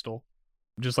pistol,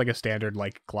 just like a standard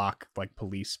like Glock, like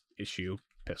police issue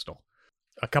pistol.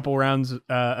 A couple rounds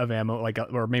of ammo,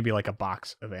 or maybe like a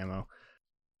box of ammo.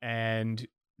 And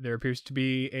there appears to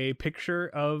be a picture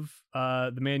of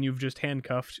the man you've just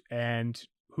handcuffed and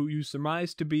who you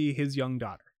surmise to be his young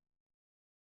daughter.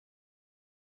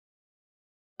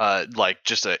 Like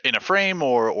just in a frame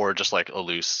or just like a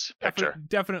loose picture.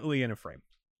 Definitely in a frame.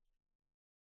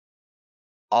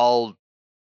 I'll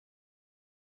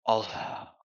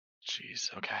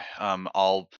jeez, okay.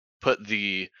 I'll put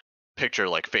the picture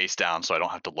like face down so I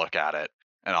don't have to look at it,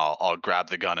 and I'll grab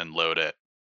the gun and load it,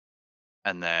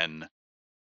 and then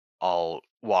I'll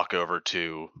walk over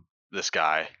to this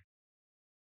guy,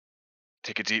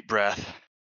 take a deep breath,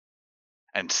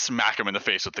 and smack him in the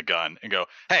face with the gun and go,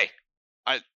 "Hey,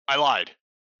 I lied.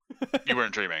 You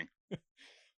weren't dreaming."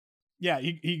 Yeah,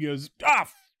 he goes, "Ah,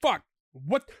 fuck.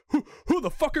 What? Who the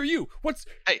fuck are you? What's?"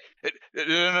 Hey,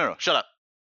 no, shut up.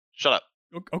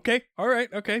 Okay, all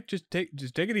right, okay. Just take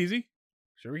it easy.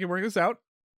 Sure, we can work this out.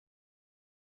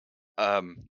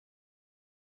 I've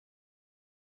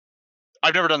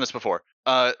never done this before.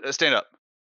 Stand up.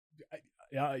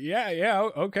 Yeah.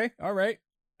 Okay, all right.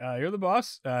 You're the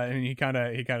boss. And he kind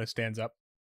of stands up.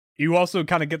 You also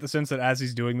kind of get the sense that as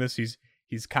he's doing this, he's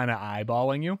kind of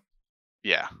eyeballing you.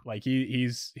 Yeah. Like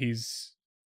he's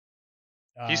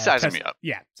sizing me up.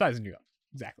 Yeah, sizing you up.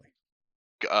 Exactly.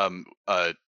 Go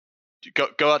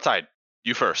outside.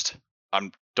 You first.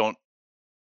 I'm gonna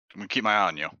keep my eye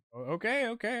on you.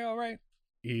 Okay, all right.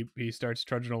 He starts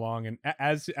trudging along, and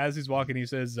as he's walking, he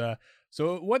says,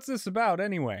 "So what's this about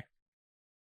anyway?"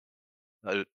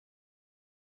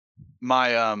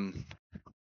 My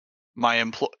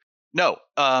No.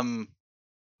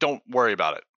 Don't worry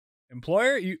about it.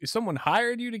 Employer? Someone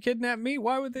hired you to kidnap me?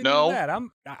 Why would they No. do that?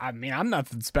 I'm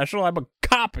nothing special. I'm a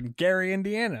cop in Gary,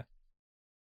 Indiana.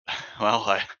 Well,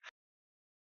 I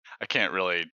can't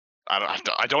really.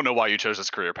 I don't know why you chose this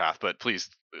career path, but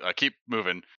please keep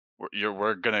moving.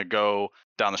 We're gonna go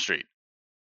down the street,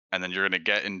 and then you're gonna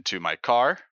get into my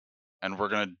car, and we're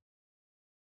gonna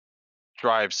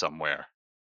drive somewhere.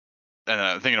 And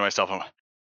I'm thinking to myself, how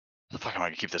the fuck am I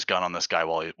gonna keep this gun on this guy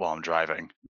while I'm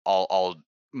driving? I'll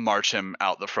march him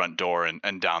out the front door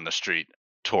and down the street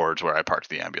towards where I parked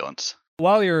the ambulance.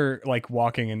 While you're like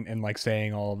walking and like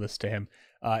saying all of this to him,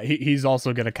 he's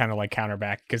also gonna kind of like counter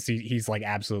back because he's like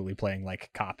absolutely playing like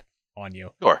cop on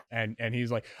you. Sure. And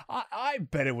he's like, I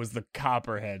bet it was the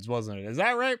Copperheads, wasn't it? Is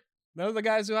that right? Those are the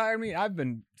guys who hired me. I've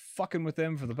been fucking with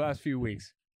them for the past few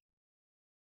weeks.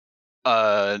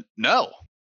 No.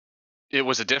 It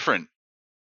was a different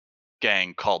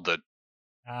gang called the.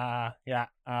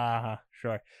 Yeah.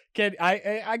 Sure. Kid,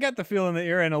 I got the feeling that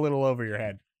you're in a little over your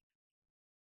head.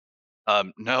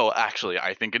 No, actually,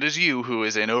 I think it is you who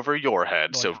is in over your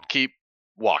head. Well, so keep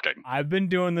walking. I've been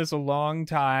doing this a long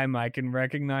time. I can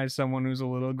recognize someone who's a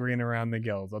little green around the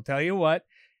gills. I'll tell you what.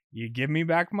 You give me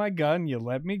back my gun. You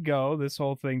let me go. This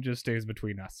whole thing just stays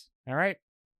between us. All right?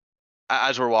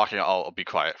 As we're walking, I'll be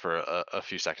quiet for a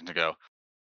few seconds to go.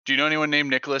 Do you know anyone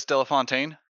named Nicholas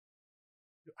Delafontaine?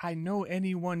 I know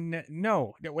anyone.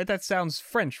 No, that sounds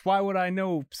French. Why would I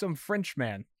know some French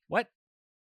man? What?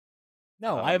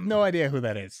 No, I have no idea who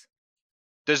that is.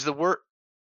 Does the word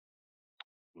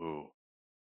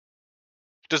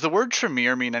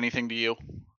Tremere mean anything to you?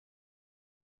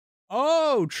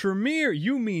 Oh, Tremere.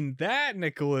 You mean that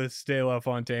Nicholas de la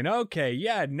Fontaine. Okay,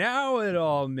 yeah, now it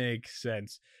all makes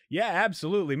sense. Yeah,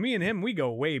 absolutely. Me and him, we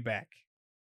go way back.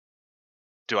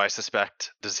 Do I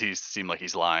suspect? Does he seem like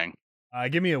he's lying?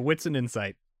 Give me a wits and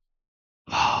insight.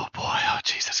 Oh, boy. Oh,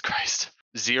 Jesus Christ.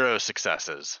 0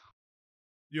 successes.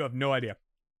 You have no idea.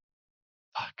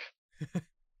 Fuck.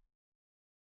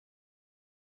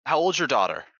 How old's your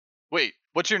daughter? Wait,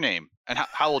 what's your name? And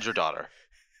how old's your daughter?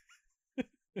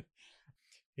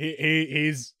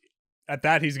 He's at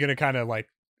that. He's gonna kind of like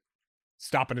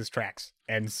stop in his tracks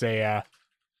and say,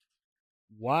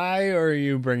 "Why are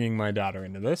you bringing my daughter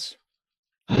into this?"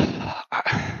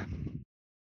 I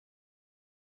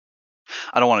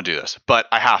don't want to do this, but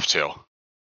I have to.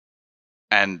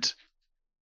 And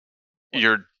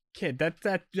you're kid.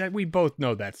 That we both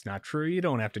know that's not true. You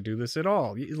don't have to do this at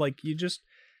all. You just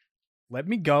let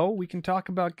me go. We can talk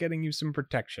about getting you some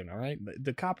protection, all right?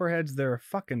 The Copperheads, they're a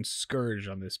fucking scourge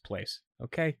on this place,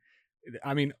 okay?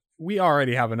 I mean, we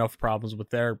already have enough problems with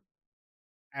their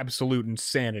absolute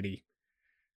insanity.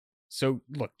 So,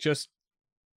 look, just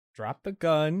drop the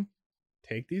gun,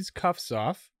 take these cuffs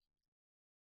off.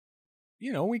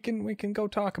 You know, we can go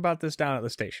talk about this down at the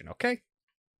station, okay?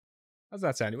 How's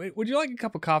that sound? Would you like a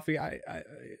cup of coffee? Is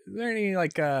there any,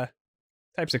 like,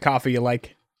 types of coffee you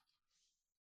like?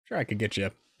 Sure, I could get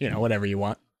you, whatever you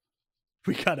want.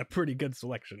 We got a pretty good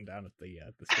selection down at the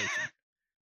station.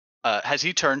 Has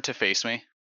he turned to face me?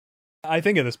 I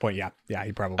think at this point, yeah. Yeah,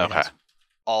 he probably has.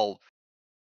 I'll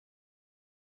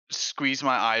squeeze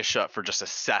my eyes shut for just a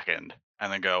second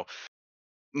and then go,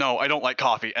 no, I don't like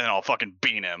coffee, and then I'll fucking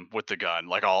beat him with the gun.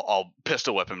 Like I'll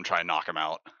pistol whip him, try and knock him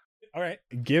out. All right.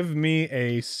 Give me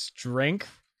a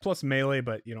strength plus melee,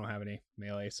 but you don't have any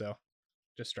melee, so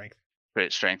just strength.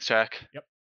 Great strength check. Yep.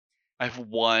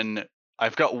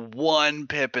 I've got one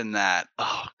pip in that.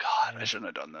 Oh god, I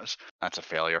shouldn't have done this. That's a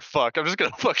failure. Fuck, I'm just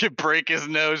gonna fucking break his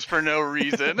nose for no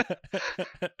reason.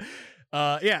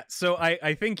 Yeah, so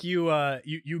I think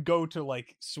you go to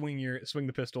like swing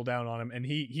the pistol down on him, and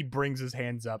he brings his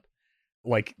hands up,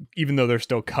 like even though they're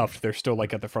still cuffed, they're still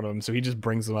like at the front of him, so he just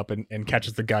brings them up and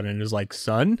catches the gun and is like,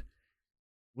 son,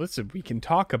 listen, we can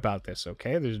talk about this,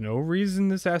 okay? There's no reason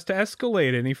this has to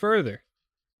escalate any further.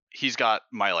 He's got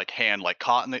my like hand like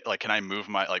caught in the, like, can I move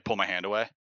my, like, pull my hand away?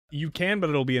 You can, but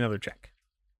it'll be another check.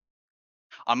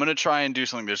 I'm gonna try and do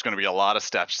something. There's gonna be a lot of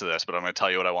steps to this, but I'm gonna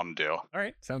tell you what I want to do. All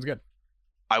right, sounds good.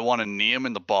 I want to knee him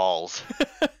in the balls,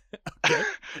 Okay.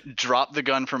 drop the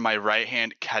gun from my right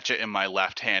hand, catch it in my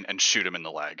left hand, and shoot him in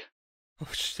the leg.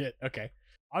 Oh shit. Okay.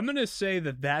 I'm gonna say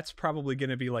that's probably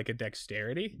gonna be like a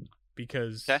dexterity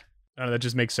because Okay. that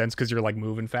just makes sense because you're like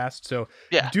moving fast. So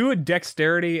Yeah. do a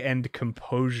dexterity and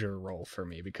composure roll for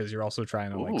me because you're also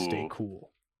trying to like stay Ooh.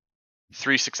 cool.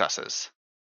 3 successes.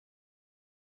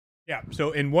 Yeah.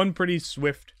 So in one pretty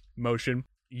swift motion,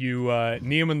 you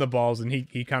knee him in the balls and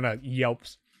he kind of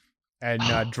yelps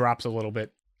and drops a little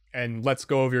bit and lets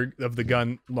go of the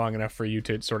gun long enough for you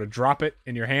to sort of drop it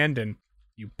in your hand, and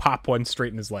you pop one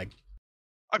straight in his leg.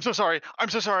 I'm so sorry.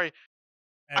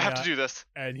 And, I have to do this.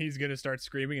 And he's gonna start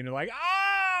screaming, and you're like,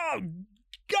 "Oh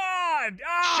God!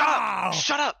 Oh,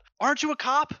 Shut up! Aren't you a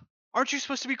cop? Aren't you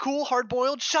supposed to be cool, hard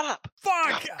boiled? Shut up!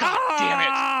 Fuck! God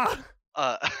damn it!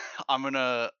 Ah!" I'm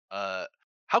gonna.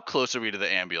 How close are we to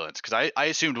the ambulance? Because I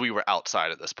assumed we were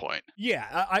outside at this point.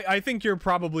 Yeah, I think you're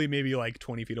probably maybe like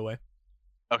 20 feet away.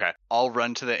 Okay, I'll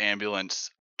run to the ambulance,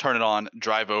 turn it on,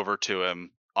 drive over to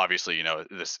him. Obviously, you know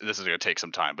this is gonna take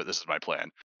some time, but this is my plan.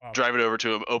 Wow. Drive it over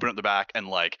to him, open up the back, and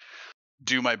like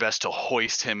do my best to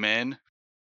hoist him in,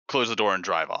 close the door, and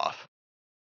drive off,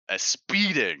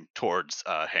 speeding towards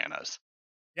Hannah's.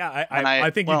 Yeah, And I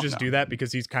think well, you just no. do that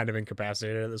because he's kind of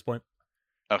incapacitated at this point.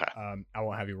 Okay, I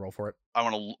won't have you roll for it. I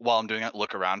want to, while I'm doing that,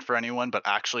 look around for anyone, but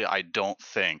actually, I don't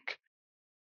think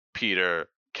Peter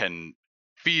can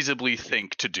feasibly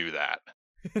think to do that.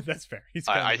 That's fair. He's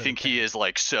kind I of think he is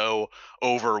like so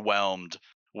overwhelmed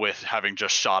with having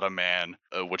just shot a man,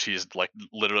 which he's like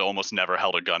literally almost never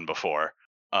held a gun before.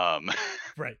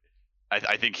 right.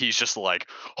 I think he's just like,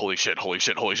 holy shit,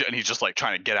 and he's just like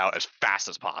trying to get out as fast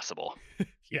as possible.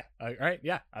 Yeah. All right.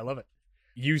 Yeah, I love it.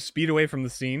 You speed away from the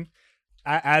scene.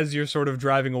 As you're sort of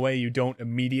driving away, you don't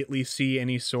immediately see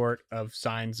any sort of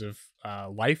signs of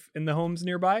life in the homes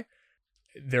nearby.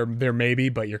 There may be,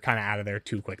 but you're kind of out of there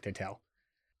too quick to tell.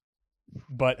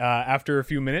 But after a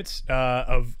few minutes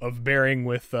of bearing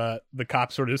with the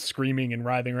cops sort of screaming and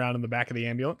writhing around in the back of the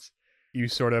ambulance, you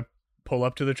sort of pull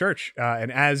up to the church.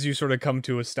 And as you sort of come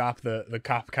to a stop, the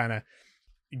cop kind of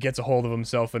gets a hold of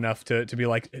himself enough to be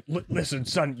like, listen,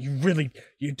 son,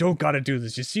 you don't got to do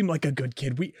this. You seem like a good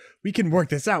kid. We can work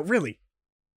this out, really.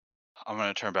 I'm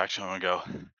going to turn back to him and go,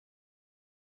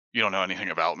 you don't know anything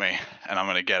about me. And I'm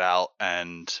going to get out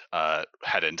and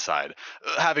head inside.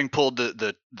 Having pulled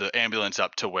the ambulance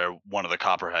up to where one of the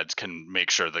copperheads can make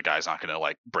sure the guy's not going to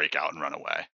like break out and run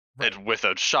away. Right. With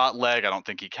a shot leg, I don't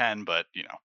think he can, but you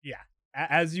know. Yeah.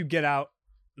 As you get out,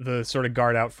 the sort of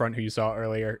guard out front who you saw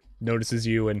earlier notices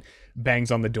you and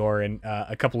bangs on the door, and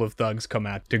a couple of thugs come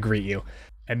out to greet you.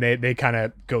 And they kind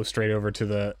of go straight over to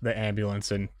the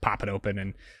ambulance and pop it open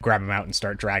and grab him out and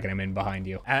start dragging him in behind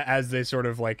you. As they sort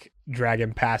of like drag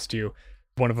him past you,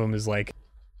 one of them is like,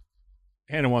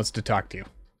 Hannah wants to talk to you.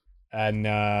 And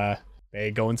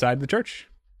they go inside the church.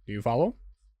 Do you follow?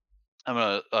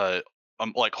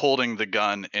 I'm like holding the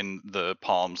gun in the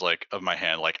palms like of my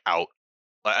hand, like out,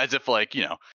 as if like, you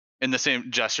know, in the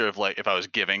same gesture of like if I was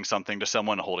giving something to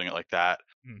someone, holding it like that.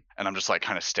 And I'm just like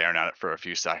kind of staring at it for a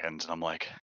few seconds, and I'm like,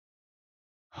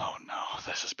 oh no,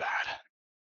 this is bad.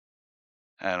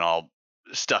 And I'll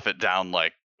stuff it down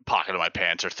like pocket of my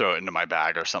pants or throw it into my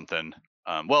bag or something.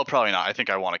 Well, probably not. I think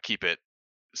I want to keep it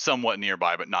somewhat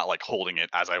nearby, but not like holding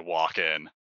it as I walk in.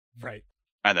 Right.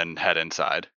 And then head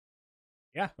inside.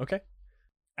 Yeah, okay.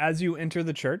 As you enter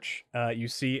the church, you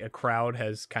see a crowd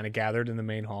has kind of gathered in the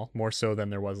main hall, more so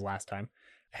than there was last time.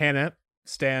 Hannah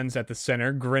stands at the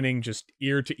center, grinning just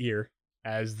ear to ear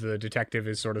as the detective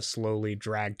is sort of slowly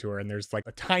dragged to her, and there's like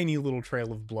a tiny little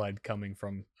trail of blood coming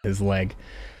from his leg.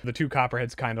 The two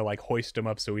copperheads kind of like hoist him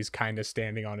up so he's kind of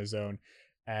standing on his own.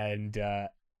 And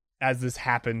as this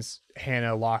happens,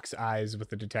 Hannah locks eyes with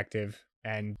the detective,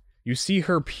 and you see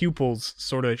her pupils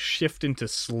sort of shift into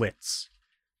slits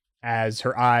as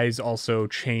her eyes also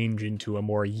change into a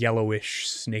more yellowish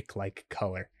snake-like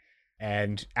color.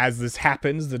 And as this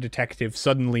happens, the detective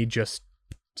suddenly just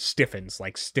stiffens,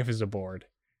 like stiff as a board.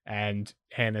 And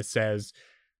Hannah says,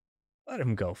 "Let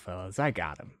him go, fellas. I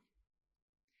got him."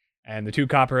 And the two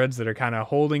copperheads that are kind of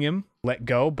holding him let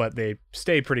go, but they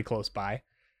stay pretty close by.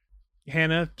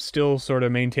 Hannah, still sort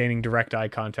of maintaining direct eye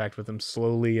contact with him,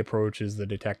 slowly approaches the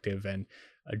detective and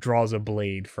draws a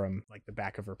blade from like the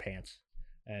back of her pants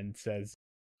and says,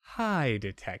 "Hi,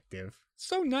 detective.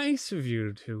 So nice of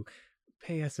you to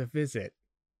pay us a visit."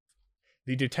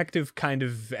 The detective kind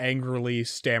of angrily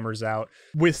stammers out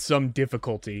with some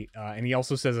difficulty, and he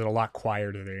also says it a lot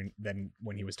quieter than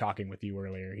when he was talking with you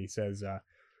earlier. He says,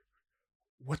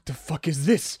 "What the fuck is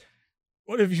this?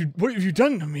 What have you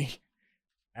done to me?"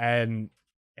 And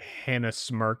Hannah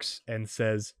smirks and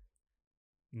says,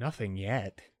 "Nothing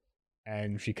yet."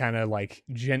 And she kind of like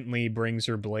gently brings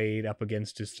her blade up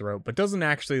against his throat, but doesn't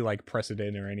actually like press it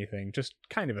in or anything, just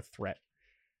kind of a threat.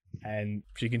 And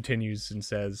she continues and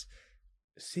says,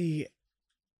 "See,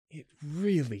 it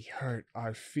really hurt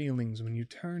our feelings when you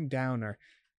turned down our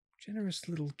generous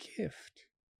little gift.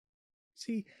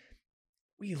 See,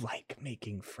 we like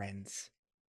making friends,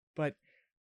 but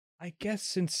I guess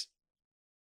since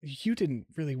you didn't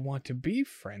really want to be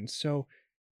friends, so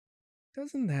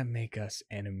doesn't that make us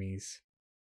enemies?"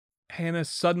 Hannah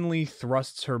suddenly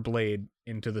thrusts her blade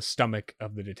into the stomach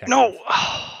of the detective. No.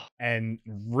 And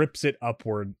rips it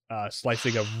upward,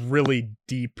 slicing a really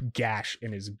deep gash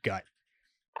in his gut.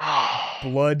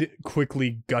 Blood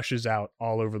quickly gushes out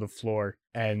all over the floor,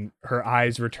 and her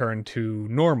eyes return to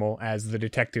normal as the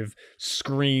detective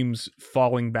screams,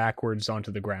 falling backwards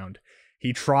onto the ground.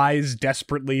 He tries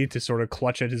desperately to sort of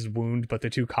clutch at his wound, but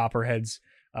the two copperheads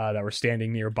that were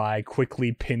standing nearby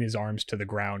quickly pin his arms to the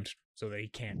ground so that he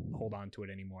can't hold on to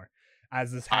it anymore.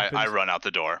 As this happens, I run out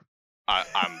the door.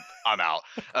 I'm out.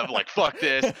 I'm like, fuck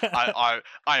this. I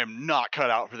am not cut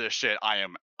out for this shit. I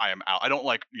am out. I don't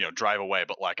like, drive away,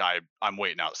 but like I'm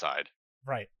waiting outside.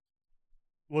 Right.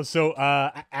 Well, so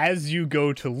as you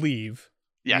go to leave,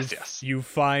 yes, you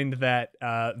find that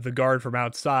the guard from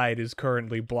outside is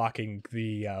currently blocking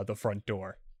the front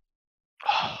door.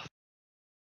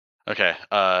 Okay.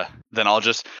 Then I'll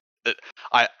just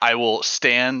I will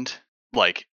stand,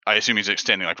 like, I assume he's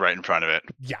standing like right in front of it.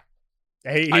 Yeah.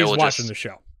 He's watching the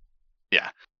show. Yeah.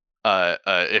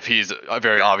 If he's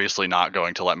very obviously not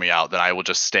going to let me out, then I will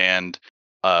just stand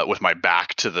with my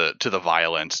back to the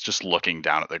violence, just looking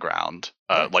down at the ground,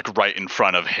 like right in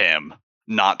front of him.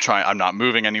 I'm not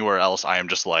moving anywhere else. I am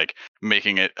just like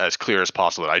making it as clear as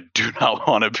possible that I do not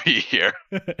want to be here.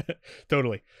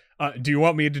 Totally. Do you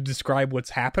want me to describe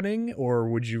what's happening, or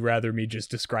would you rather me just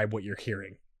describe what you're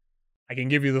hearing? I can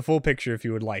give you the full picture if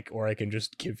you would like, or I can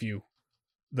just give you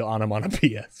the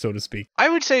onomatopoeia, so to speak. I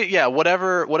would say, yeah,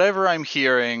 whatever I'm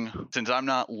hearing, since I'm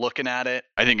not looking at it,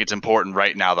 I think it's important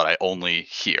right now that I only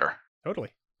hear.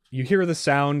 Totally. You hear the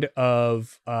sound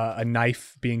of a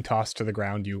knife being tossed to the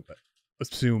ground. You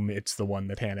assume it's the one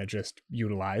that Hannah just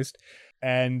utilized.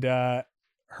 And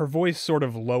her voice sort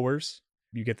of lowers.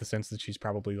 You get the sense that she's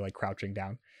probably like crouching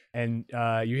down. And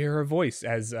you hear her voice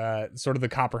as sort of the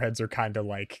copperheads are kind of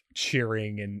like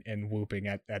cheering and whooping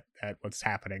at what's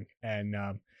happening. And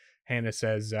Hannah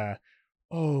says,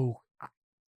 "Oh,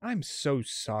 I'm so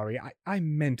sorry. I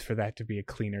meant for that to be a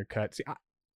cleaner cut. See,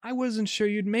 I wasn't sure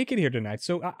you'd make it here tonight,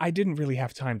 so I didn't really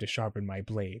have time to sharpen my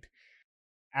blade."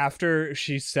 After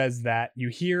she says that, you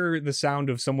hear the sound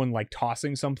of someone like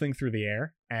tossing something through the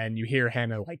air, and you hear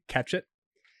Hannah like catch it.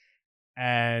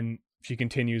 And she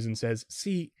continues and says,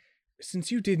 "See,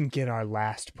 since you didn't get our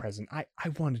last present, I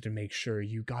wanted to make sure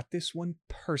you got this one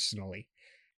personally."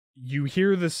 You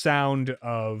hear the sound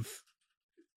of,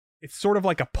 it's sort of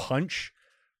like a punch,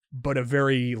 but a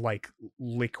very like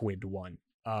liquid one.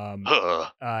 And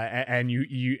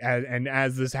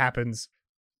as this happens,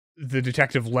 the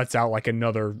detective lets out like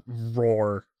another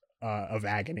roar of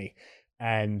agony,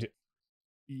 and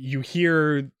you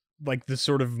hear like the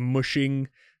sort of mushing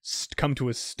come to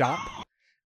a stop,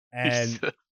 and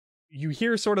you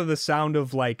hear sort of the sound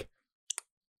of like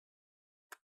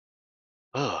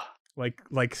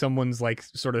someone's like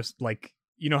sort of like,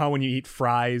 you know how when you eat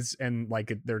fries and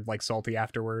like they're like salty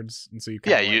afterwards, and so you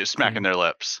kinda, you smacking their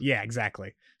lips. Yeah,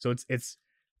 exactly. So it's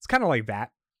kind of like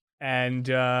that, and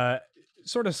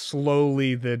sort of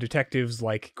slowly the detective's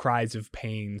like cries of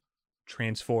pain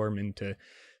transform into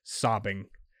sobbing.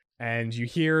 And you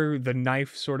hear the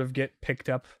knife sort of get picked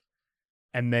up,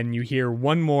 and then you hear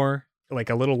one more,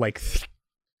 like a little like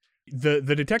The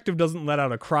detective doesn't let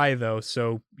out a cry, though,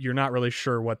 so you're not really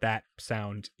sure what that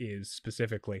sound is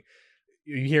specifically.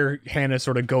 You hear Hannah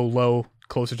sort of go low,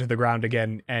 closer to the ground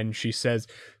again, and she says,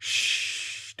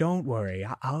 "Shh, don't worry.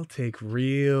 I'll take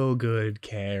real good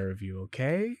care of you,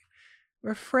 okay?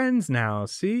 We're friends now,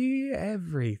 see?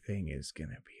 Everything is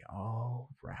gonna be all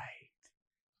right."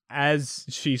 As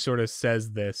she sort of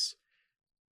says this,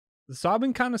 the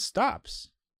sobbing kind of stops.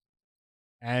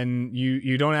 And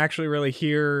you don't actually really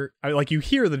hear, like, you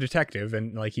hear the detective,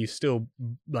 and like he's still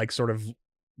like sort of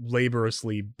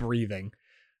laboriously breathing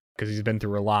because he's been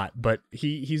through a lot, but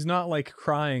he's not like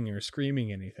crying or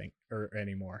screaming anything or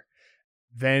anymore.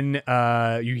 Then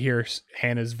you hear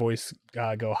Hannah's voice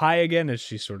go high again as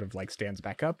she sort of like stands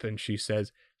back up, and she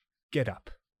says, "Get up."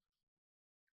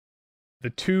 The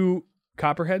two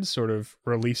copperheads sort of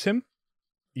release him.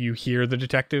 You hear the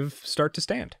detective start to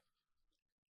stand.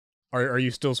 Are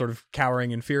you still sort of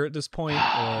cowering in fear at this point,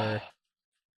 or?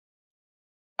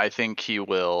 I think he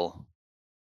will,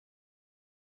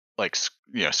 like,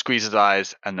 squeeze his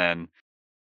eyes and then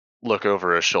look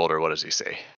over his shoulder. What does he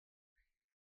say?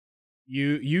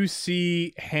 You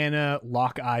see Hannah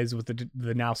lock eyes with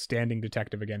the now standing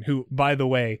detective again, who, by the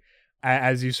way,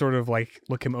 as you sort of like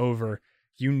look him over,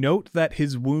 you note that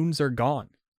his wounds are gone.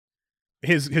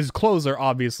 His clothes are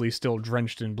obviously still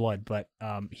drenched in blood, but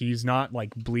he's not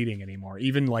like bleeding anymore.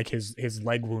 Even like his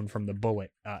leg wound from the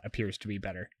bullet appears to be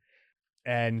better.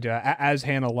 And as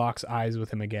Hannah locks eyes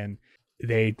with him again,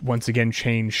 they once again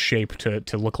change shape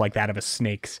to look like that of a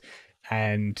snake's.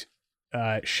 And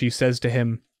she says to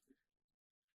him,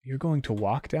 "You're going to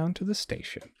walk down to the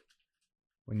station.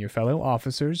 When your fellow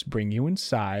officers bring you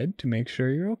inside to make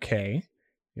sure you're okay,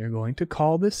 you're going to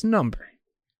call this number."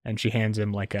 And she hands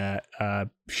him like a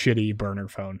shitty burner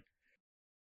phone.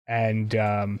 And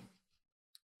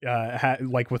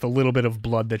like with a little bit of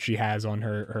blood that she has on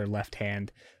her left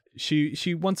hand,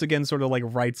 she once again sort of like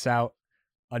writes out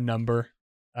a number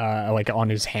like on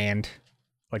his hand,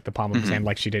 like the palm of his hand,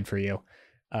 like she did for you.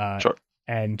 Sure.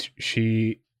 And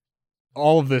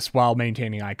all of this while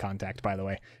maintaining eye contact, by the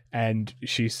way. And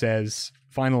she says,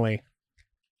 finally,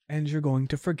 "And you're going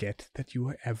to forget that you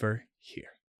were ever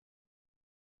here."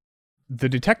 The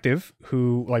detective,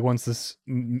 who, like, once this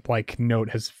like note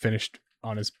has finished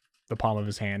on the palm of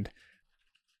his hand,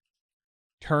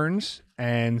 turns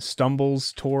and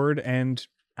stumbles toward and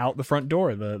out the front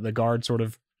door. The guard, sort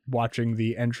of watching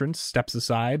the entrance, steps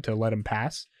aside to let him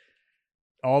pass.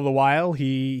 All the while,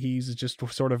 he's just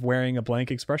sort of wearing a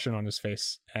blank expression on his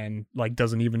face and like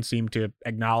doesn't even seem to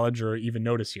acknowledge or even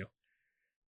notice you.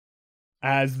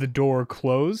 As the door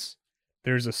closes,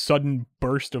 there's a sudden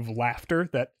burst of laughter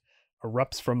that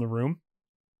erupts from the room,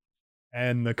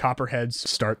 and the copperheads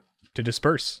start to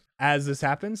disperse. As this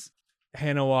happens,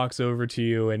 Hannah walks over to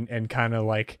you and kind of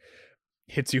like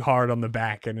hits you hard on the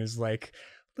back and is like,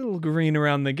 "Little green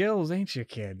around the gills, ain't you,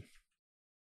 kid?"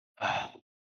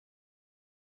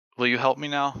 Will you help me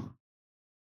now?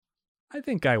 "I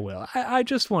think I will. I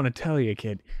just want to tell you,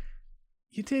 kid,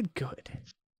 you did good.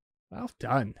 Well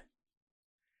done.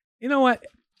 You know what?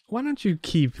 Why don't you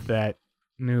keep that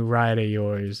new ride of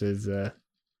yours as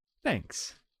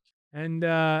thanks. And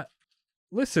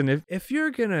listen, if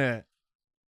you're gonna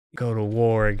go to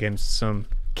war against some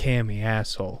cammy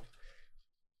asshole,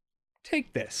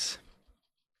 take this."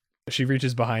 She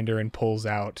reaches behind her and pulls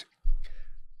out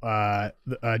a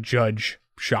Judge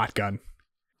shotgun,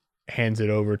 hands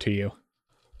it over to you.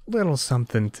 "Little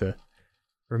something to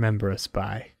remember us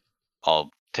by."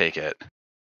 I'll take it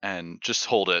and just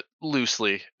hold it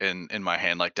loosely in my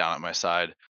hand, like down at my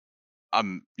side.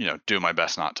 I'm, doing my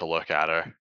best not to look at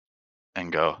her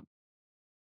and go,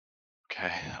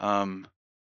 "Okay,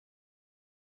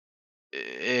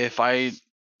 if I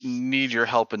need your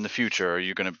help in the future, are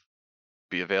you going to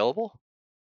be available?"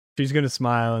 She's going to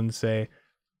smile and say,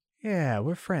 "Yeah,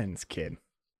 we're friends, kid.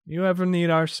 You ever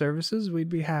need our services, we'd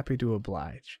be happy to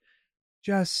oblige.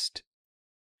 Just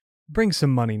bring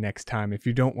some money next time if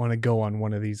you don't want to go on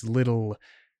one of these little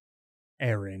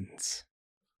errands."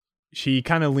 She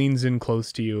kind of leans in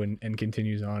close to you and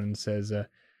continues on and says,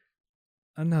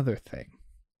 "Another thing.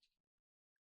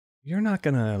 You're not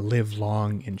going to live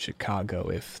long in Chicago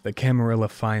if the Camarilla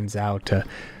finds out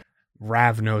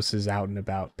Ravnos is out and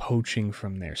about poaching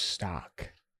from their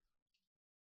stock.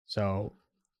 So,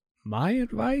 my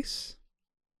advice?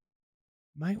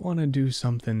 Might want to do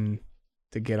something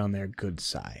to get on their good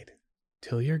side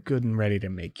till you're good and ready to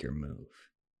make your move.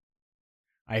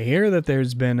 I hear that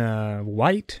there's been a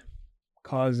white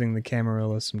causing the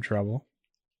Camarilla some trouble.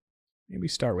 Maybe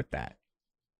start with that.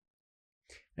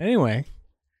 Anyway,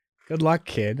 good luck,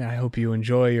 kid. I hope you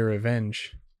enjoy your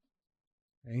revenge."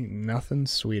 Ain't nothing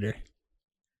sweeter.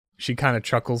 She kind of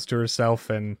chuckles to herself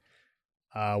and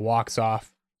walks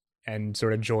off and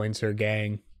sort of joins her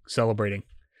gang, celebrating.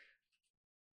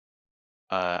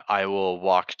 I will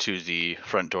walk to the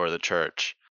front door of the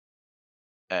church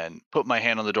and put my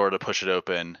hand on the door to push it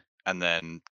open, and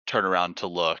then turn around to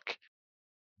look.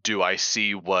 Do I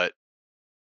see what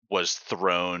was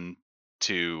thrown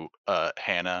to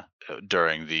Hannah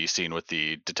during the scene with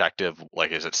the detective?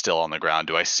 Like, is it still on the ground?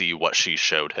 Do I see what she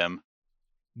showed him?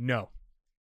 No,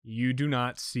 you do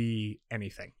not see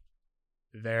anything.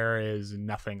 There is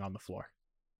nothing on the floor.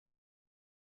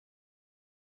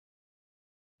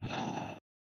 Well,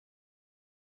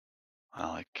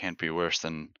 it can't be worse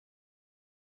than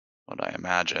what I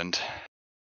imagined.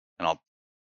 And I'll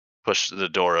push the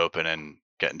door open and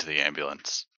get into the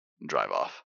ambulance and drive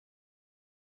off.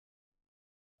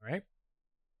 All right.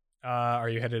 Are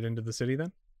you headed into the city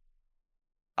then?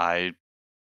 I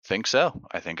think so.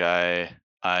 I think I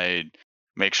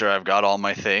make sure I've got all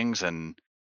my things and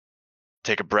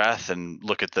take a breath and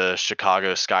look at the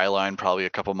Chicago skyline probably a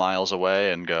couple miles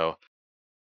away and go,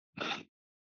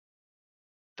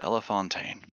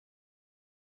 Delafontaine.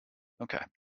 Okay.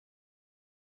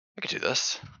 I could do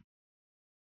this.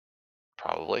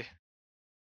 Probably.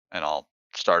 And I'll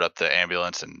start up the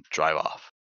ambulance and drive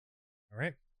off. All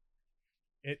right.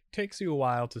 It takes you a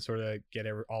while to sort of get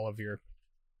all of your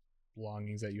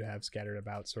belongings that you have scattered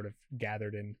about sort of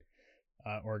gathered and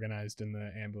organized in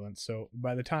the ambulance. So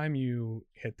by the time you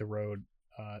hit the road,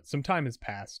 some time has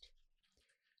passed.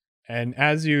 And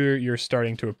as you're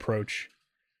starting to approach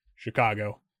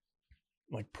Chicago,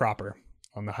 like proper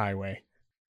on the highway,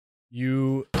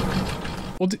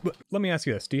 let me ask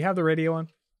you this. Do you have the radio on?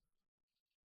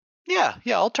 Yeah,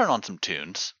 I'll turn on some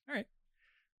tunes. All right.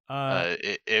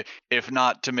 If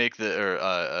not to make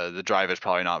the drive is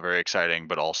probably not very exciting,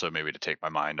 but also maybe to take my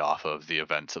mind off of the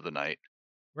events of the night.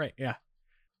 Right, yeah.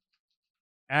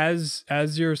 As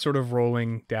you're sort of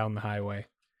rolling down the highway,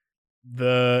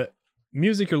 the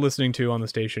music you're listening to on the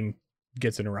station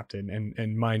gets interrupted,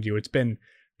 and mind you, it's been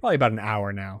probably about an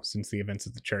hour now since the events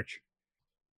at the church.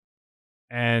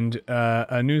 And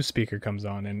a news speaker comes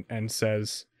on and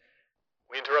says,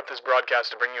 "We interrupt this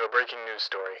broadcast to bring you a breaking news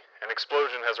story. An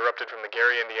explosion has erupted from the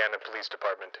Gary, Indiana Police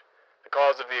Department. The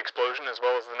cause of the explosion, as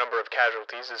well as the number of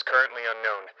casualties, is currently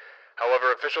unknown.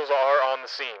 However, officials are on the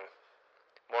scene.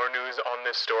 More news on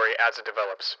this story as it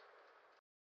develops."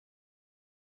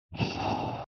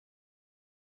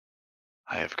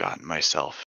 I have gotten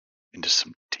myself into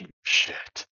some deep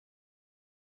shit.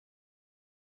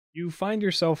 You find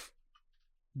yourself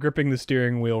gripping the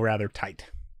steering wheel rather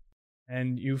tight,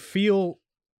 and you feel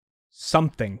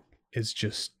something is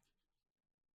just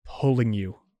pulling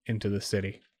you into the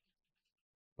city.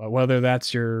 But whether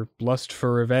that's your lust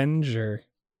for revenge or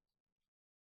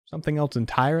something else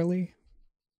entirely,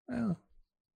 well,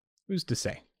 who's to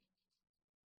say?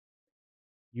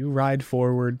 You ride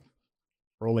forward,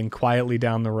 rolling quietly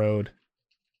down the road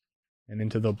and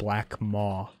into the black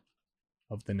maw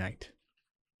of the night.